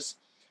readers.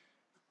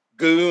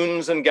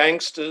 Goons and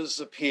gangsters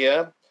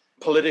appear.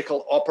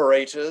 Political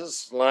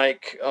operators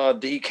like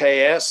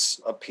DKS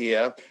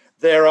appear.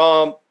 There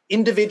are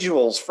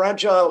individuals,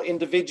 fragile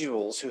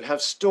individuals, who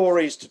have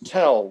stories to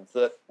tell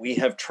that we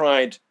have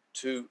tried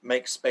to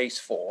make space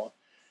for.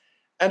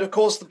 And of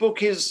course, the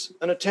book is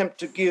an attempt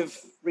to give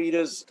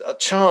readers a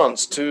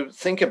chance to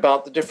think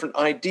about the different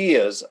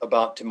ideas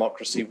about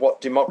democracy,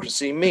 what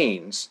democracy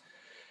means.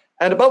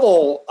 And above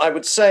all, I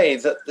would say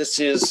that this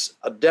is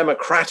a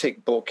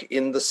democratic book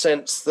in the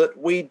sense that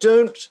we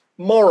don't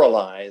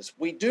moralize.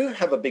 We do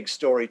have a big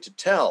story to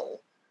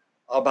tell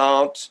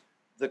about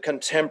the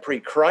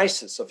contemporary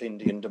crisis of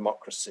Indian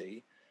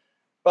democracy,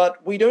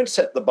 but we don't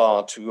set the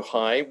bar too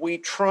high. We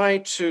try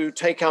to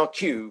take our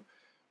cue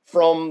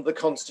from the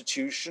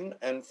Constitution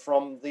and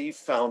from the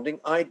founding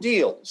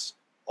ideals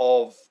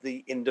of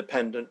the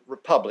independent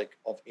Republic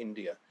of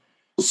India.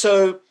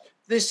 So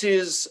this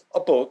is a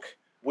book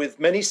with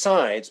many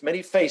sides,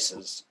 many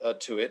faces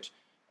to it,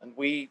 and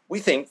we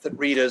think that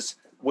readers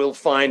will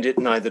find it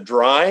neither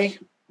dry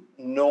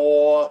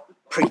nor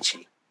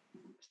preachy.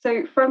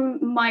 So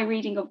from my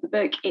reading of the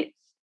book, it's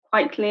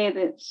quite clear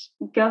that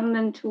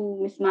governmental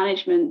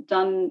mismanagement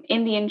done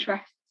in the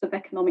interests of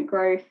economic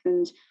growth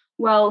and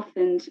wealth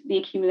and the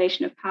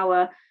accumulation of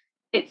power,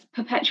 it's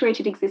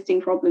perpetuated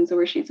existing problems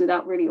or issues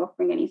without really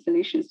offering any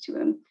solutions to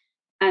them.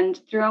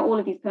 And throughout all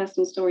of these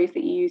personal stories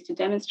that you use to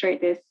demonstrate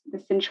this, the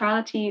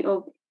centrality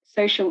of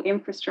social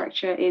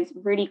infrastructure is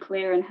really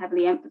clear and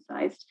heavily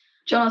emphasized.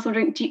 John, I was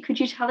wondering, could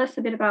you tell us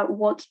a bit about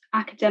what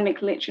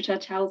academic literature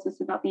tells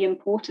us about the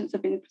importance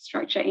of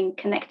infrastructure in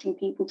connecting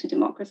people to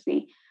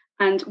democracy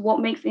and what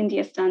makes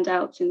India stand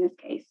out in this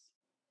case?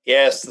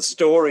 Yes, the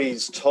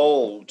stories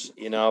told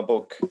in our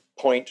book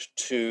point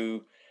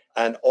to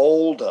an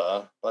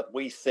older, but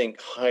we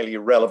think highly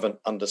relevant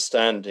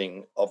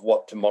understanding of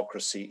what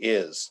democracy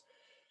is.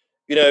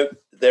 You know,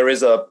 there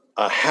is a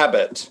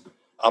habit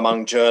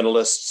among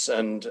journalists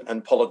and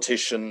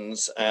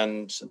politicians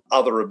and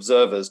other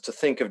observers to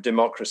think of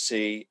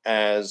democracy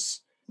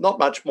as not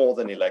much more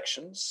than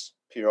elections,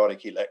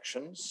 periodic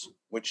elections,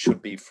 which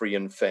should be free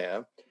and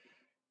fair.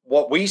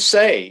 What we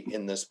say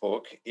in this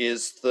book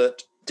is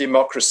that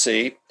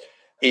democracy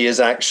is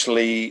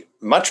actually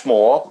much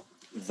more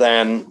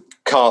than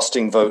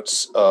casting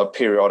votes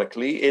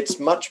periodically. It's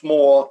much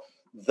more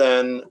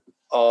than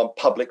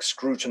public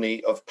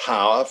scrutiny of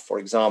power, for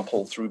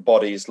example, through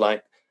bodies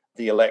like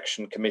the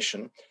Election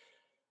Commission.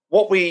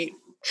 What we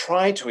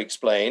try to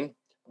explain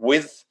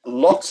with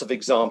lots of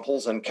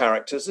examples and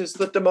characters is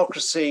that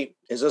democracy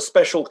is a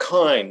special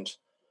kind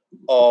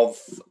of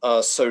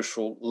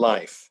social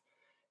life.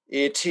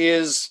 It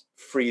is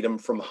freedom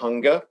from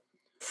hunger,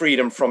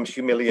 freedom from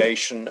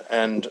humiliation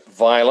and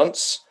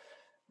violence.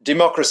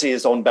 Democracy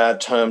is on bad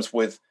terms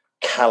with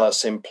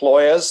callous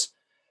employers.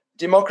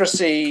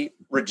 Democracy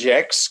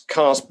rejects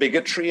caste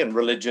bigotry and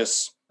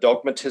religious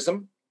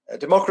dogmatism.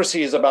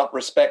 Democracy is about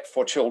respect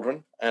for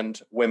children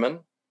and women.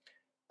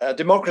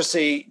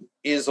 Democracy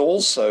is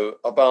also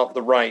about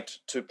the right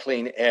to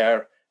clean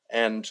air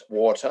and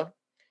water.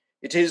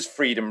 It is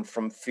freedom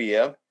from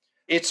fear.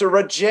 It's a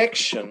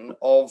rejection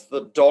of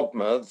the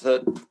dogma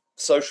that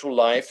social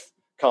life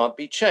can't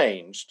be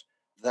changed,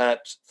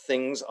 that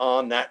things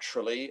are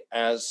naturally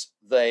as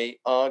they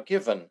are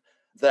given,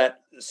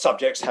 that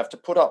subjects have to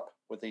put up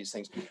with these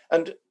things.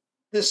 And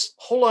this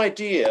whole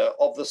idea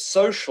of the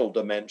social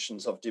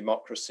dimensions of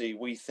democracy,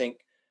 we think,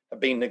 have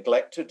been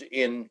neglected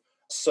in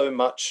so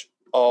much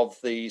of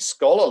the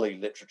scholarly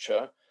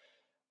literature,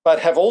 but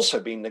have also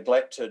been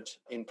neglected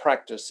in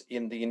practice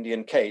in the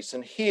Indian case.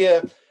 And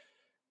here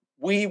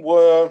we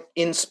were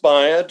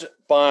inspired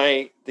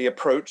by the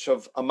approach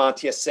of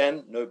Amartya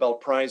Sen, Nobel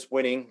Prize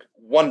winning,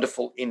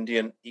 wonderful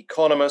Indian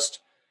economist,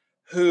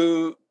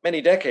 who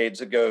many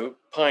decades ago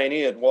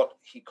pioneered what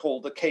he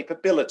called the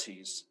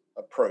capabilities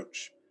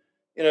approach.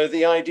 You know,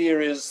 the idea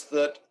is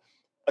that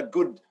a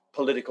good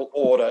political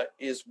order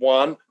is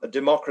one, a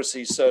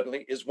democracy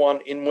certainly is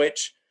one in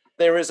which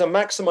there is a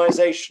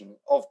maximization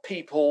of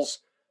people's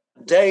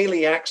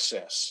daily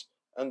access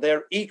and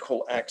their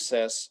equal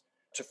access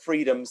to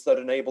freedoms that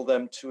enable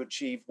them to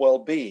achieve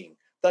well-being.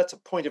 That's a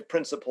point of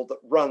principle that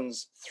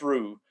runs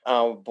through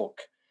our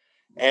book.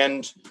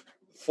 And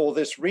for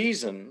this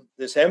reason,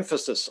 this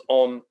emphasis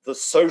on the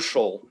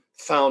social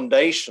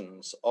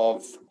foundations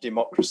of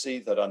democracy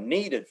that are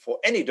needed for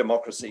any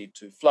democracy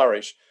to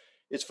flourish,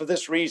 it's for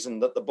this reason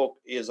that the book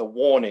is a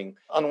warning.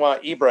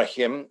 Anwar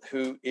Ibrahim,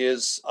 who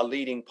is a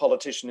leading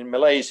politician in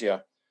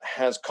Malaysia,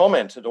 has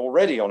commented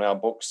already on our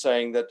book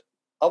saying that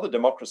other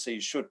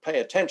democracies should pay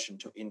attention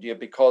to India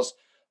because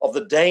of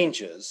the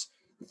dangers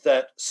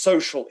that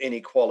social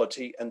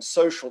inequality and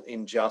social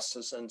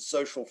injustice and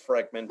social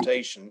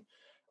fragmentation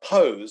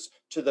pose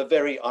to the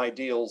very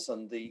ideals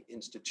and the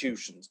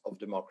institutions of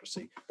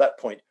democracy. That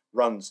point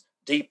runs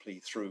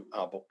deeply through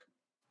our book.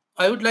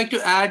 I would like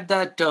to add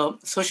that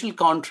social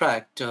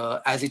contract,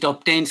 as it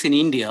obtains in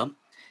India,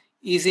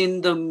 is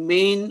in the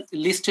main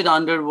listed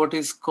under what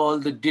is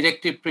called the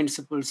directive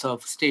principles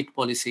of state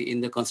policy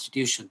in the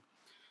Constitution.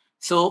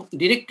 So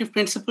directive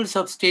principles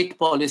of state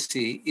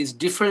policy is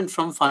different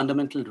from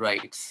fundamental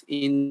rights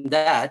in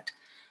that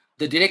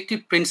the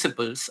directive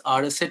principles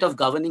are a set of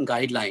governing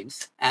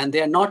guidelines and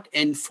they are not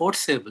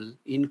enforceable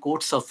in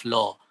courts of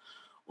law.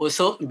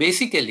 So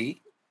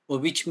basically,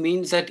 which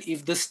means that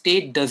if the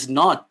state does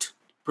not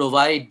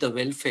provide the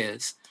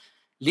welfares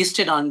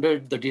listed under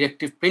the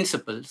directive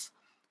principles,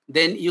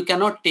 then you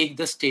cannot take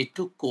the state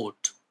to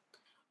court.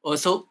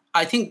 So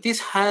I think this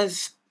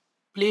has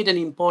played an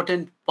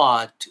important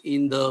part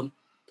in the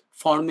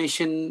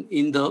formation,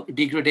 in the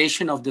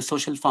degradation of the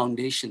social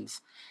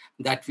foundations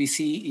that we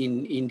see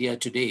in India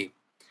today.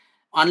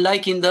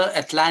 Unlike in the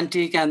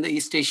Atlantic and the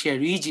East Asia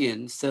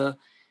regions, the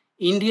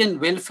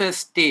Indian welfare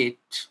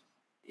state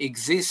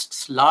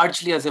exists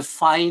largely as a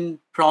fine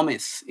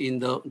promise in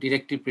the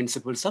directive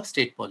principles of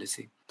state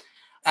policy.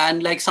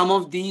 And like some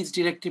of these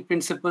directive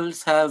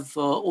principles have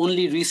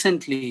only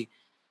recently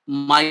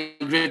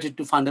migrated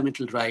to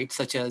fundamental rights,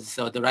 such as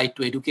the right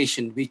to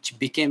education, which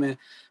became a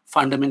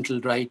fundamental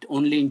right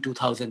only in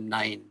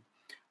 2009.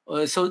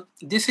 So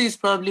this is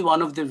probably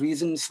one of the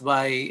reasons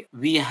why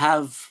we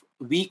have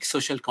weak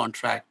social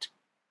contract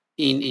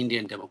in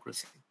Indian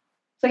democracy.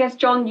 So I guess,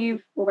 John,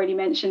 you've already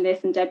mentioned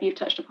this, and Deb, you've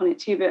touched upon it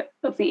too, but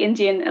obviously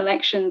Indian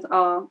elections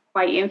are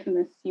quite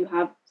infamous. You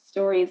have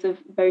stories of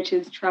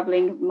voters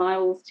travelling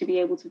miles to be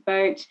able to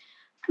vote.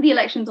 The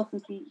elections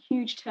often see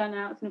huge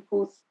turnouts, and of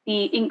course,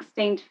 the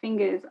ink-stained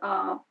fingers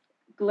are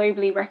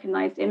globally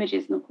recognised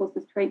images, and of course,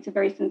 this creates a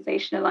very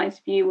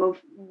sensationalised view of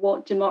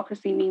what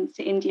democracy means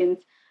to Indians.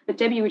 But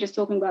Debbie, you were just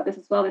talking about this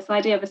as well, this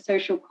idea of a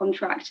social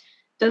contract.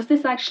 Does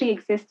this actually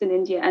exist in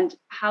India, and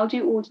how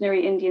do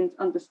ordinary Indians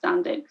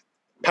understand it?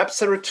 Perhaps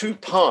there are two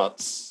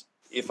parts,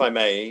 if I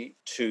may,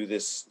 to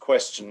this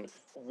question.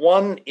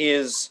 One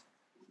is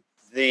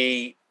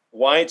the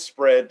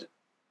widespread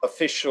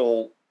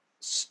official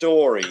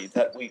story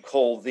that we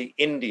call the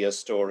India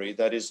story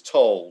that is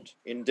told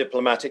in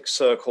diplomatic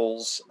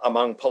circles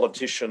among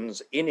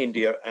politicians in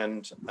India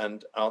and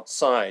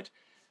outside.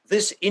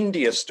 This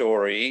India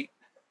story,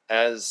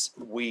 as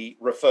we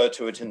refer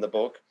to it in the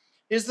book,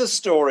 is the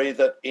story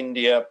that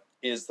India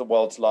is the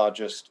world's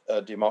largest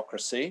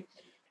democracy.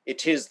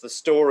 It is the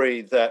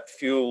story that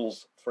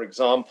fuels, for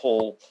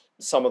example,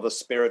 some of the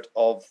spirit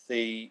of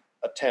the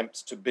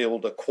attempts to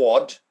build a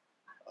Quad,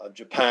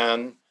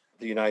 Japan,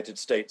 the United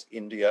States,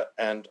 India,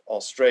 and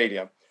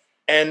Australia.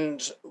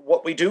 And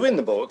what we do in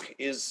the book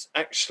is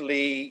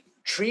actually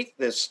treat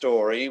this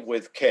story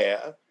with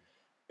care,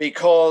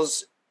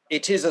 because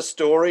it is a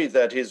story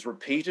that is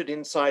repeated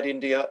inside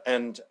India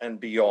and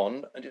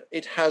beyond, and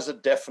it has a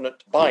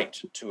definite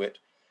bite to it.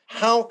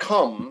 How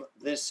come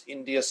this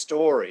India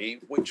story,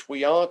 which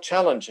we are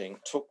challenging,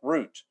 took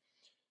root?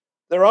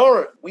 There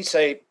are, we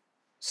say,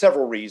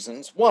 several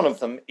reasons. One of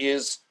them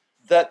is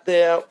that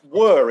there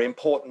were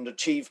important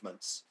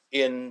achievements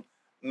in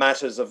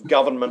matters of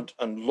government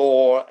and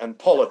law and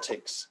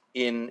politics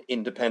in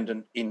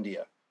independent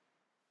India.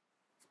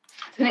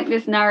 I think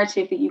this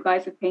narrative that you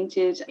guys have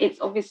painted, it's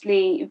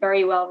obviously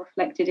very well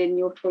reflected in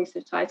your choice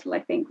of title,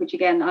 I think, which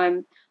again,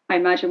 I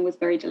imagine was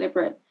very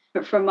deliberate.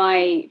 But from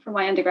my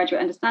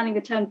undergraduate understanding,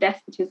 the term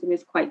despotism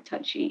is quite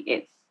touchy.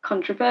 It's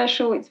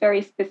controversial, it's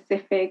very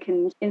specific,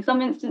 and in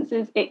some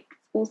instances, it's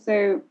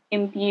also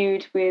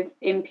imbued with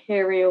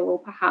imperial or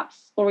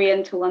perhaps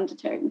oriental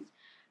undertones.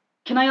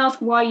 Can I ask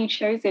why you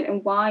chose it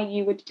and why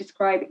you would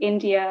describe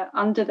India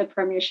under the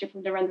premiership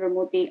of Narendra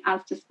Modi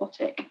as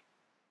despotic?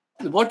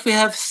 What we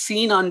have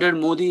seen under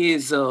Modi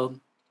is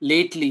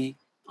lately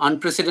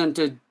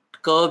unprecedented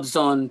curbs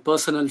on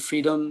personal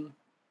freedom,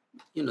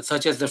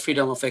 such as the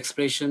freedom of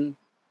expression.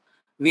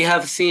 We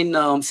have seen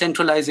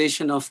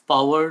centralization of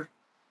power,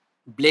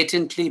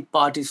 blatantly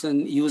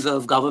partisan use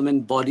of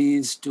government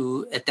bodies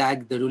to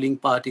attack the ruling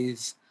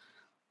party's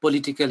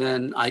political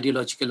and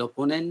ideological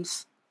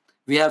opponents.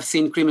 We have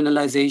seen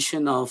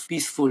criminalization of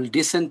peaceful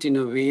dissent in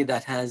a way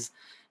that has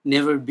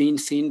never been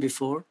seen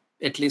before,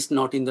 at least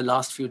not in the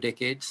last few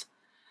decades.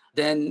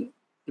 Then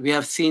we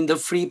have seen the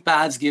free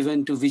pass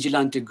given to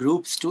vigilante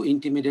groups to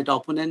intimidate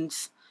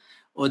opponents,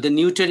 or the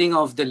neutering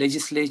of the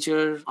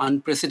legislature,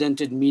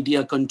 unprecedented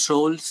media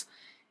controls,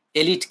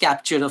 elite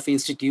capture of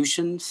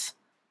institutions.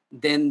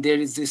 Then there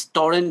is this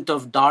torrent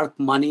of dark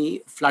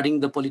money flooding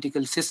the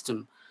political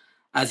system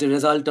as a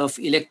result of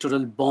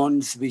electoral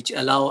bonds, which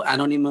allow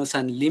anonymous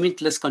and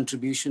limitless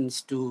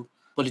contributions to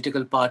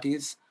political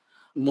parties.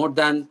 More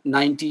than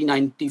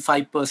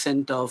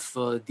 95%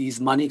 of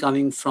these money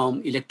coming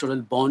from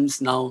electoral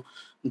bonds now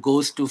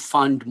goes to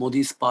fund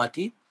Modi's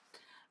party.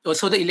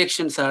 So the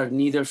elections are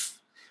neither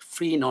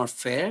free nor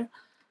fair.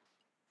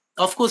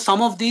 Of course,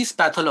 some of these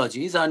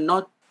pathologies are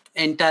not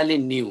entirely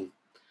new,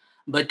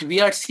 but we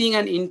are seeing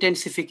an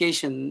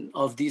intensification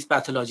of these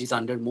pathologies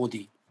under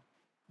Modi.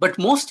 But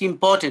most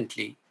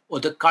importantly,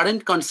 the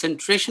current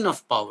concentration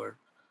of power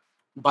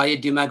by a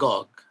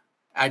demagogue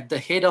at the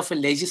head of a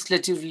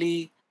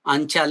legislatively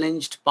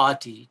unchallenged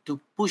party to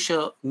push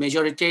a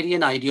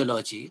majoritarian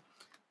ideology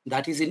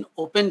that is in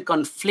open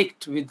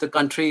conflict with the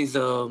country's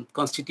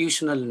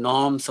constitutional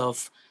norms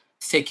of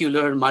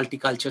secular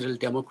multicultural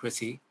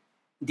democracy.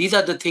 These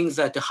are the things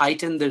that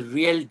heighten the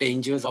real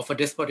dangers of a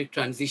despotic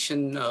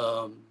transition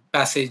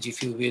passage,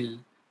 if you will,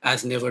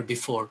 as never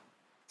before.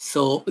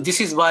 So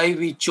this is why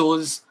we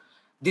chose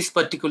this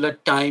particular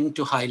time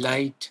to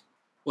highlight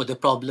the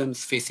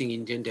problems facing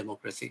Indian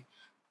democracy.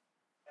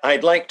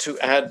 I'd like to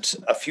add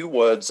a few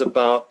words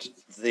about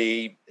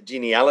the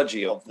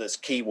genealogy of this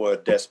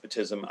keyword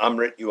despotism.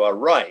 Amrit, you are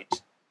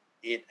right.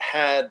 It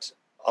had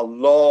a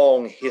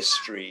long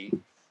history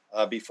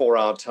before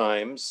our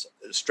times,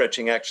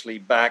 stretching actually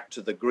back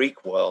to the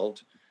Greek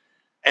world.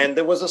 And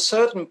there was a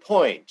certain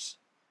point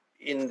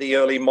in the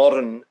early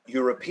modern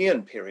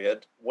European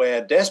period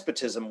where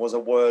despotism was a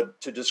word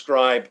to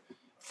describe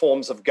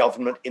forms of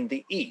government in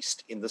the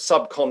East, in the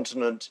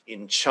subcontinent,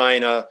 in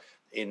China,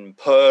 in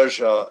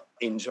Persia,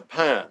 in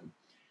Japan.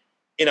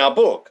 In our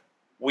book,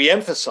 we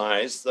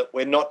emphasize that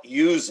we're not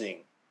using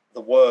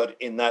the word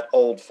in that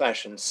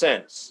old-fashioned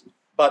sense,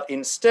 but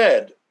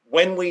instead,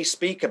 when we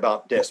speak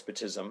about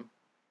despotism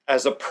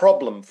as a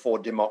problem for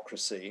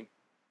democracy,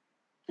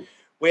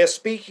 we're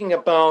speaking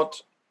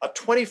about a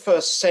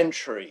 21st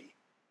century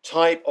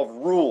type of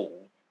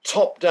rule,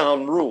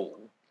 top-down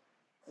rule,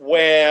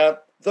 where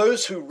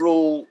those who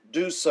rule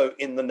do so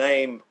in the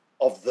name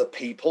of the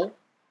people.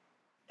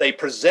 They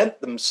present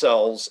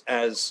themselves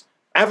as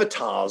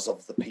avatars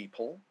of the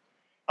people,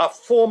 a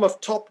form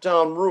of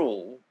top-down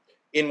rule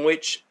in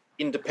which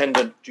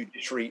independent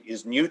judiciary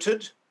is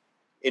neutered,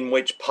 in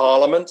which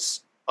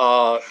parliaments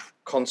are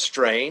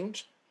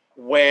constrained,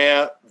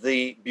 where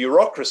the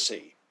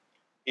bureaucracy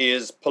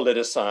is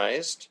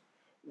politicized,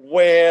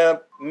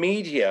 where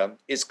media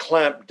is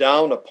clamped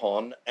down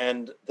upon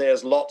and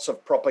there's lots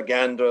of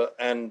propaganda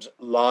and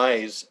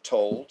lies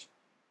told,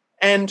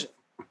 and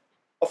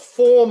a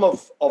form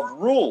of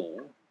rule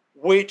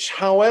which,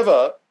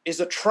 however, is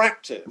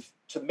attractive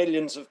to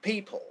millions of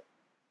people,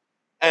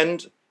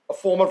 and a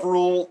form of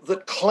rule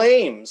that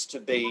claims to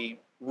be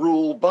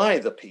rule by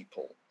the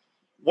people.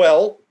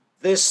 Well,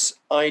 this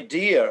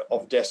idea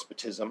of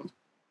despotism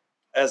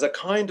as a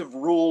kind of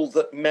rule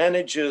that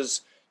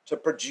manages to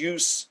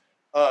produce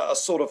a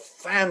sort of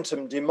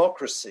phantom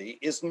democracy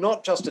is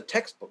not just a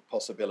textbook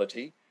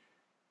possibility.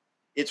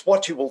 It's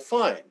what you will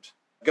find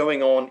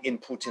going on in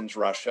Putin's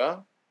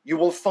Russia. You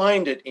will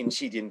find it in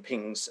Xi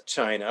Jinping's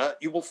China.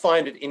 You will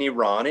find it in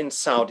Iran, in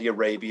Saudi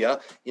Arabia,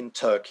 in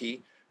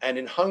Turkey, and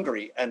in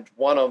Hungary. And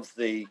one of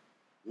the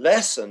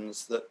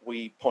lessons that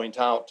we point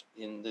out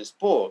in this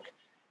book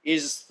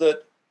is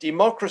that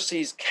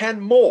democracies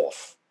can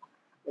morph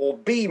or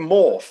be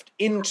morphed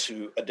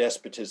into a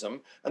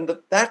despotism, and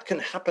that can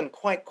happen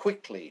quite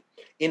quickly.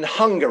 In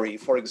Hungary,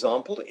 for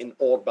example, in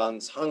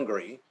Orbán's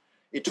Hungary,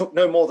 it took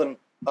no more than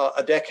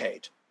a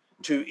decade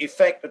to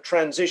effect a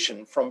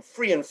transition from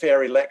free and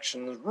fair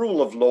elections,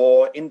 rule of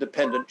law,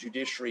 independent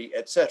judiciary,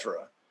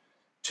 etc.,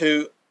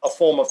 to a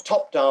form of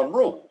top-down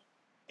rule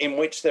in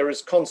which there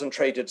is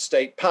concentrated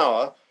state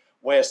power,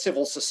 where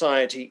civil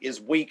society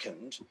is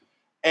weakened,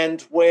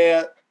 and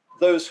where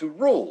those who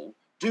rule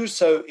do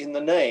so in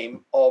the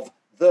name of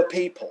the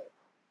people.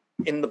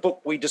 In the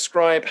book, we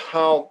describe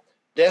how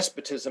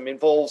despotism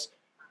involves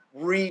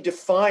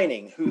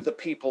redefining who the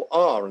people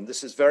are, and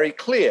this is very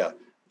clear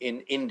in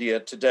India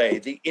today.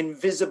 The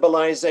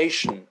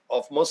invisibilization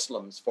of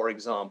Muslims, for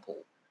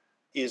example,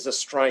 is a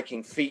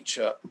striking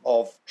feature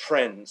of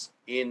trends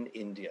in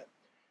India.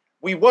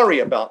 We worry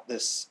about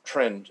this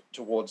trend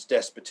towards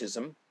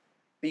despotism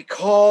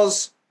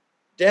because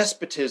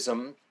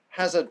despotism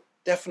has a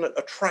definite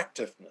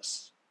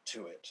attractiveness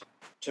to it,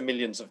 to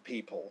millions of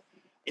people.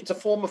 It's a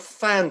form of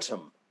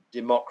phantom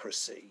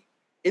democracy.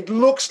 It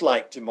looks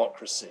like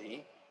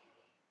democracy,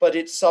 but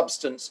its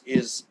substance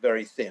is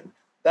very thin.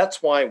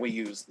 That's why we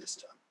use this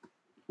term,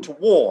 to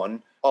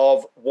warn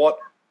of what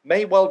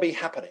may well be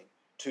happening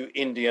to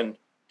Indian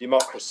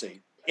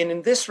democracy. And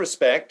in this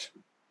respect,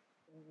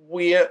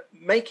 we're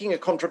making a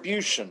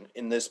contribution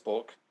in this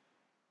book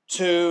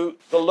to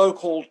the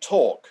local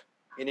talk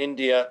in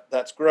India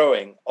that's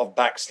growing of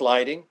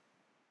backsliding,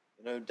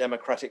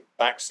 democratic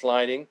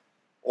backsliding,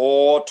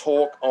 or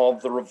talk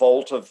of the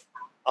revolt of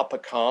upper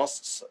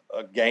castes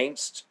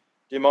against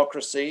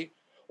democracy,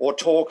 or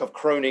talk of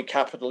crony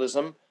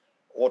capitalism,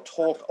 or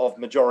talk of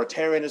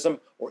majoritarianism,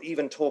 or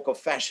even talk of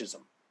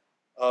fascism.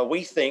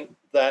 We think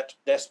that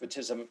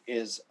despotism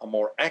is a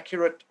more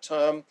accurate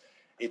term.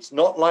 It's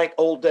not like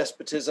old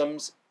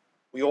despotisms.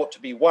 We ought to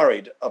be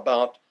worried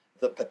about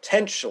the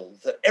potential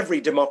that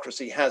every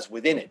democracy has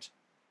within it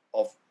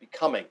of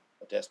becoming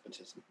a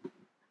despotism.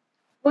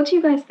 What do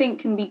you guys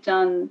think can be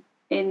done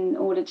in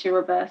order to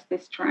reverse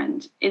this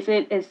trend? Is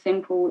it as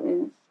simple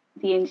as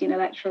the Indian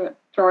electorate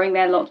throwing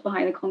their lot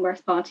behind the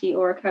Congress party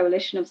or a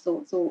coalition of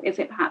sorts, or is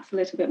it perhaps a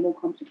little bit more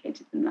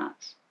complicated than that?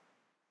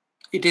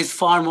 It is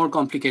far more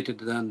complicated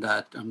than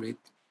that, Amrit.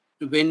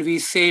 When we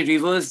say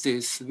reverse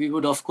this, we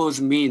would of course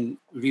mean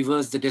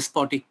reverse the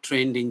despotic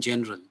trend in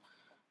general,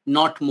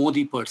 not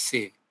Modi per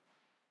se,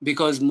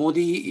 because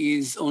Modi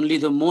is only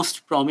the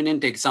most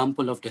prominent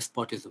example of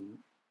despotism.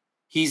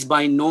 He's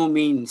by no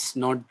means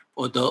not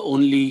the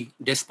only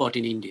despot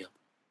in India.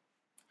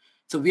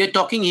 So we are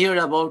talking here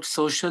about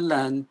social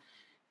and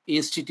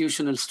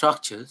institutional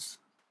structures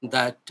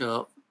that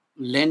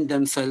lend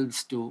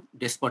themselves to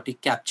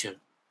despotic capture,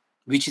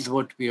 which is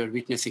what we are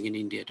witnessing in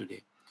India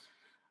today.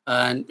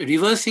 And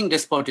reversing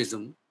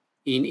despotism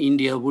in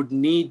India would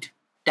need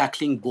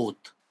tackling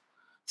both.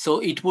 So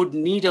it would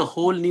need a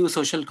whole new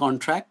social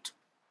contract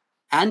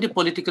and a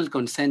political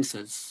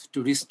consensus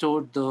to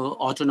restore the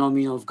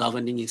autonomy of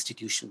governing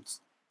institutions.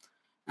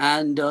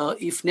 And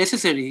if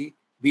necessary,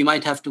 we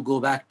might have to go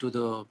back to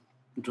the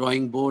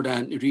drawing board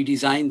and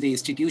redesign the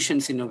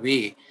institutions in a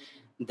way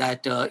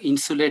that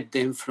insulate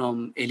them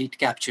from elite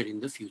capture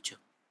in the future.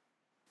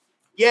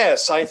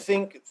 Yes, I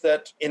think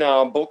that in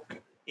our book,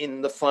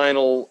 in the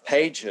final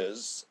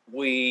pages,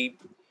 we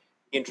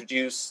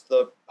introduce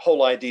the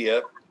whole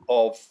idea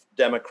of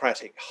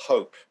democratic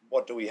hope.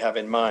 What do we have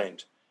in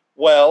mind?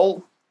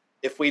 Well,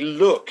 if we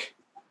look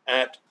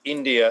at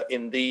India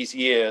in these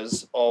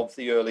years of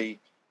the early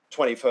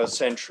 21st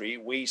century,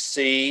 we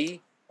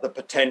see the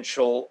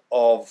potential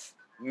of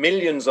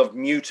millions of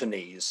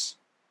mutinies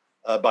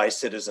by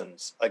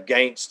citizens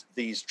against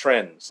these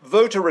trends.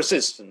 Voter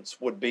resistance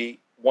would be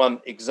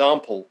one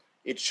example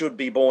it should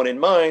be borne in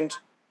mind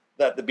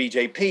that the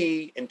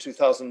BJP in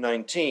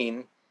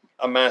 2019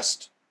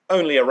 amassed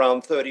only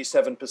around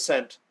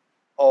 37%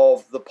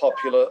 of the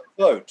popular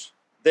vote.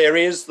 There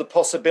is the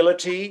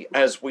possibility,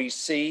 as we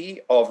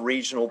see, of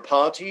regional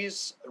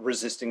parties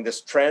resisting this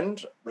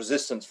trend,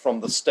 resistance from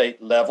the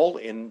state level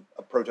in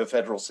a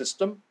proto-federal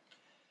system.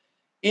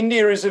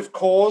 India is, of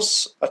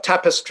course, a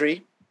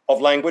tapestry of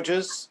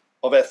languages,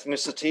 of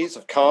ethnicities,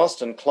 of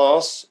caste and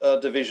class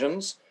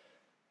divisions.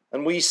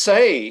 And we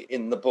say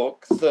in the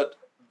book that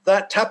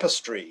that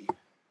tapestry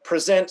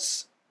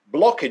presents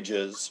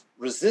blockages,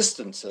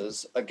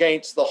 resistances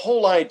against the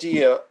whole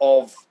idea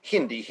of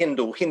Hindi,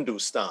 Hindu,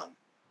 Hindustan.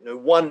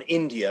 One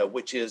India,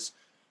 which is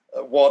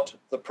what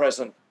the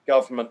present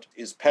government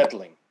is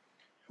peddling.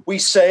 We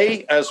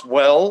say as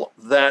well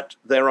that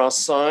there are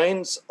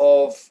signs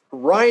of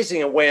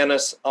rising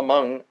awareness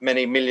among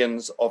many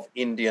millions of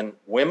Indian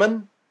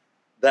women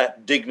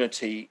that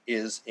dignity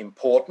is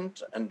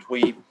important, and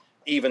we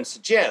even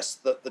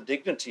suggest that the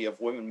dignity of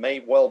women may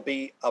well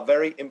be a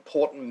very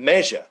important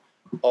measure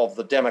of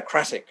the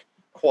democratic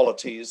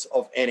qualities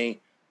of any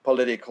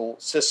political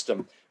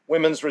system.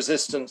 Women's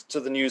resistance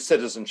to the new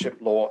citizenship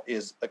law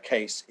is a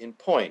case in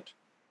point.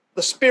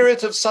 The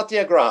spirit of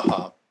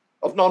satyagraha,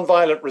 of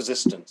nonviolent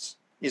resistance,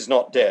 is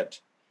not dead.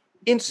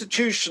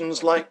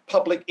 Institutions like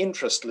public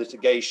interest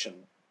litigation,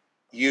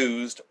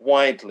 used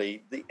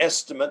widely, the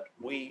estimate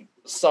we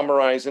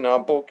summarize in our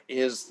book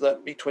is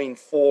that between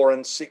 4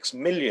 and 6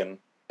 million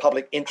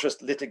public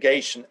interest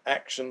litigation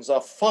actions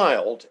are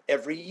filed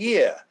every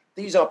year.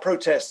 These are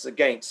protests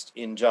against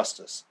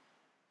injustice.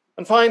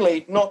 And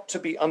finally, not to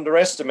be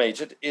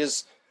underestimated,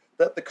 is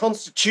that the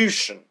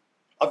Constitution,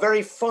 a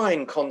very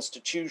fine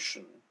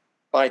Constitution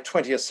by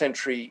 20th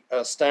century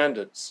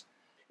standards,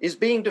 is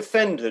being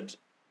defended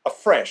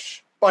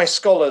afresh by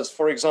scholars,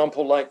 for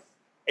example, like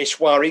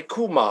Eshwari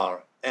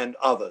Kumar and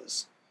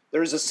others.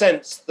 There is a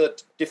sense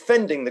that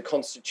defending the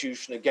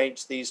Constitution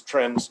against these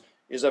trends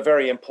is a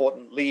very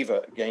important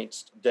lever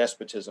against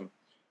despotism.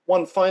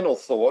 One final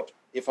thought,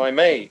 if I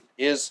may,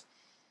 is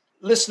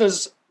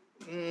listeners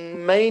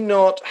may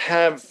not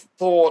have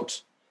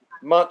thought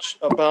much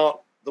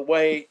about the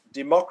way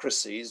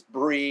democracies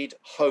breed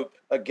hope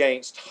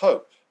against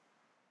hope.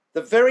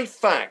 The very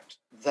fact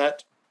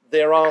that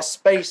there are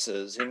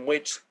spaces in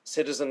which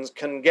citizens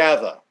can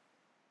gather,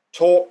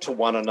 talk to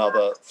one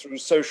another through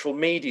social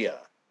media,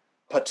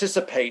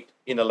 participate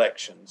in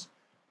elections,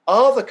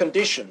 are the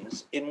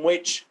conditions in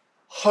which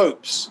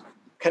hopes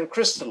can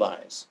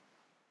crystallize.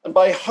 And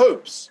by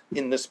hopes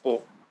in this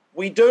book,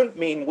 we don't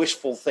mean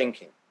wishful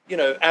thinking,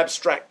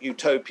 abstract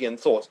utopian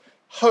thoughts.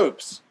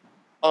 Hopes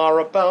are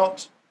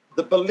about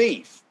the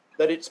belief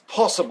that it's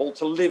possible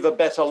to live a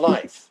better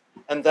life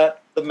and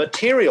that the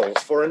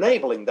materials for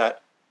enabling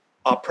that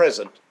are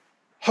present.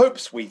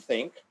 Hopes, we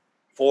think,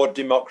 for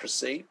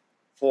democracy,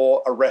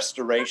 for a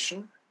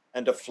restoration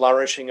and a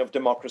flourishing of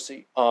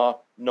democracy are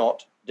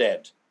not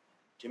dead.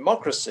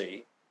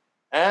 Democracy,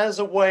 as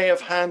a way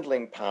of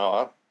handling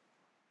power,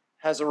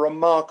 has a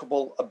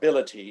remarkable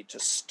ability to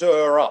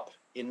stir up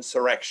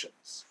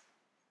insurrections.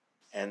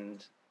 And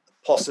the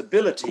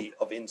possibility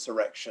of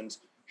insurrections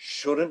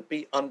shouldn't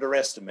be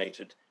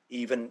underestimated,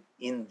 even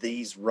in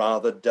these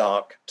rather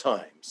dark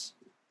times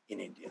in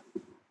India.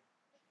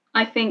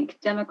 I think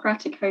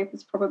democratic hope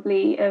is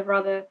probably a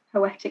rather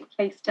poetic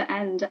place to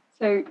end.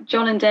 So,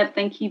 John and Deb,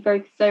 thank you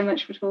both so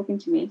much for talking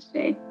to me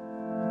today.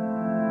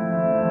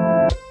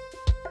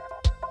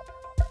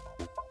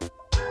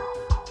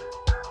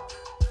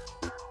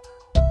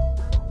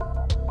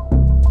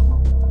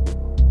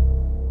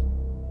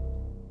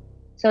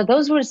 So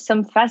those were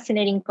some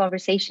fascinating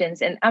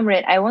conversations. And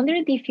Amrit, I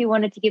wondered if you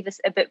wanted to give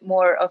us a bit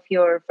more of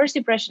your first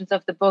impressions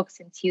of the book,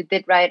 since you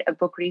did write a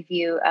book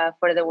review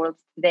for the World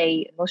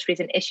Today most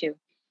recent issue.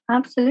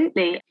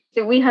 Absolutely.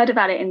 So we heard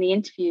about it in the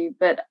interview,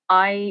 but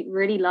I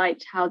really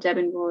liked how Deb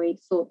and Roy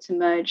sought to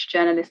merge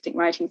journalistic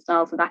writing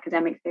styles with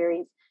academic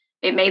theories.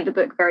 It made the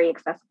book very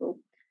accessible.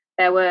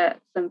 There were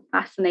some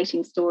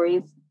fascinating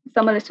stories,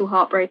 some a little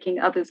heartbreaking,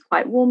 others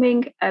quite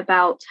warming,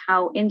 about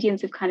how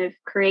Indians have kind of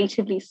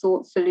creatively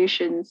sought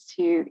solutions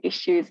to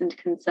issues and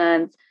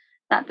concerns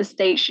that the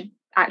state should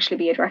actually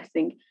be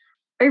addressing.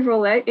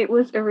 Overall, though, it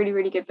was a really,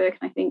 really good book.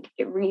 And I think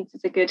it reads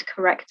as a good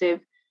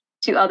corrective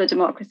to other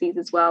democracies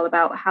as well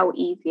about how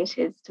easy it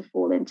is to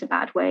fall into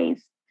bad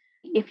ways.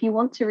 If you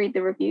want to read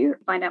the review,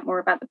 find out more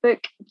about the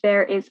book,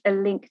 there is a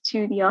link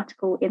to the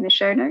article in the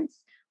show notes.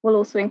 We'll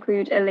also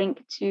include a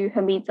link to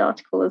Hamid's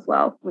article as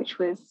well, which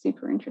was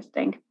super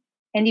interesting.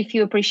 And if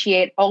you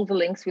appreciate all the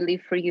links we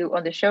leave for you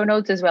on the show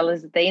notes, as well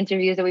as the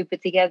interviews that we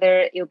put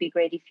together, it would be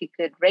great if you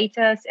could rate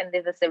us and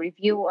leave us a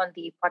review on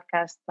the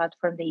podcast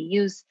platform that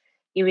you use.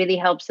 It really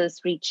helps us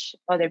reach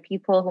other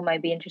people who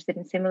might be interested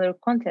in similar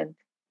content.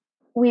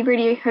 We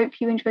really hope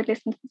you enjoyed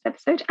listening to this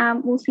episode,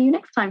 and we'll see you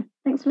next time.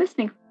 Thanks for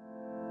listening.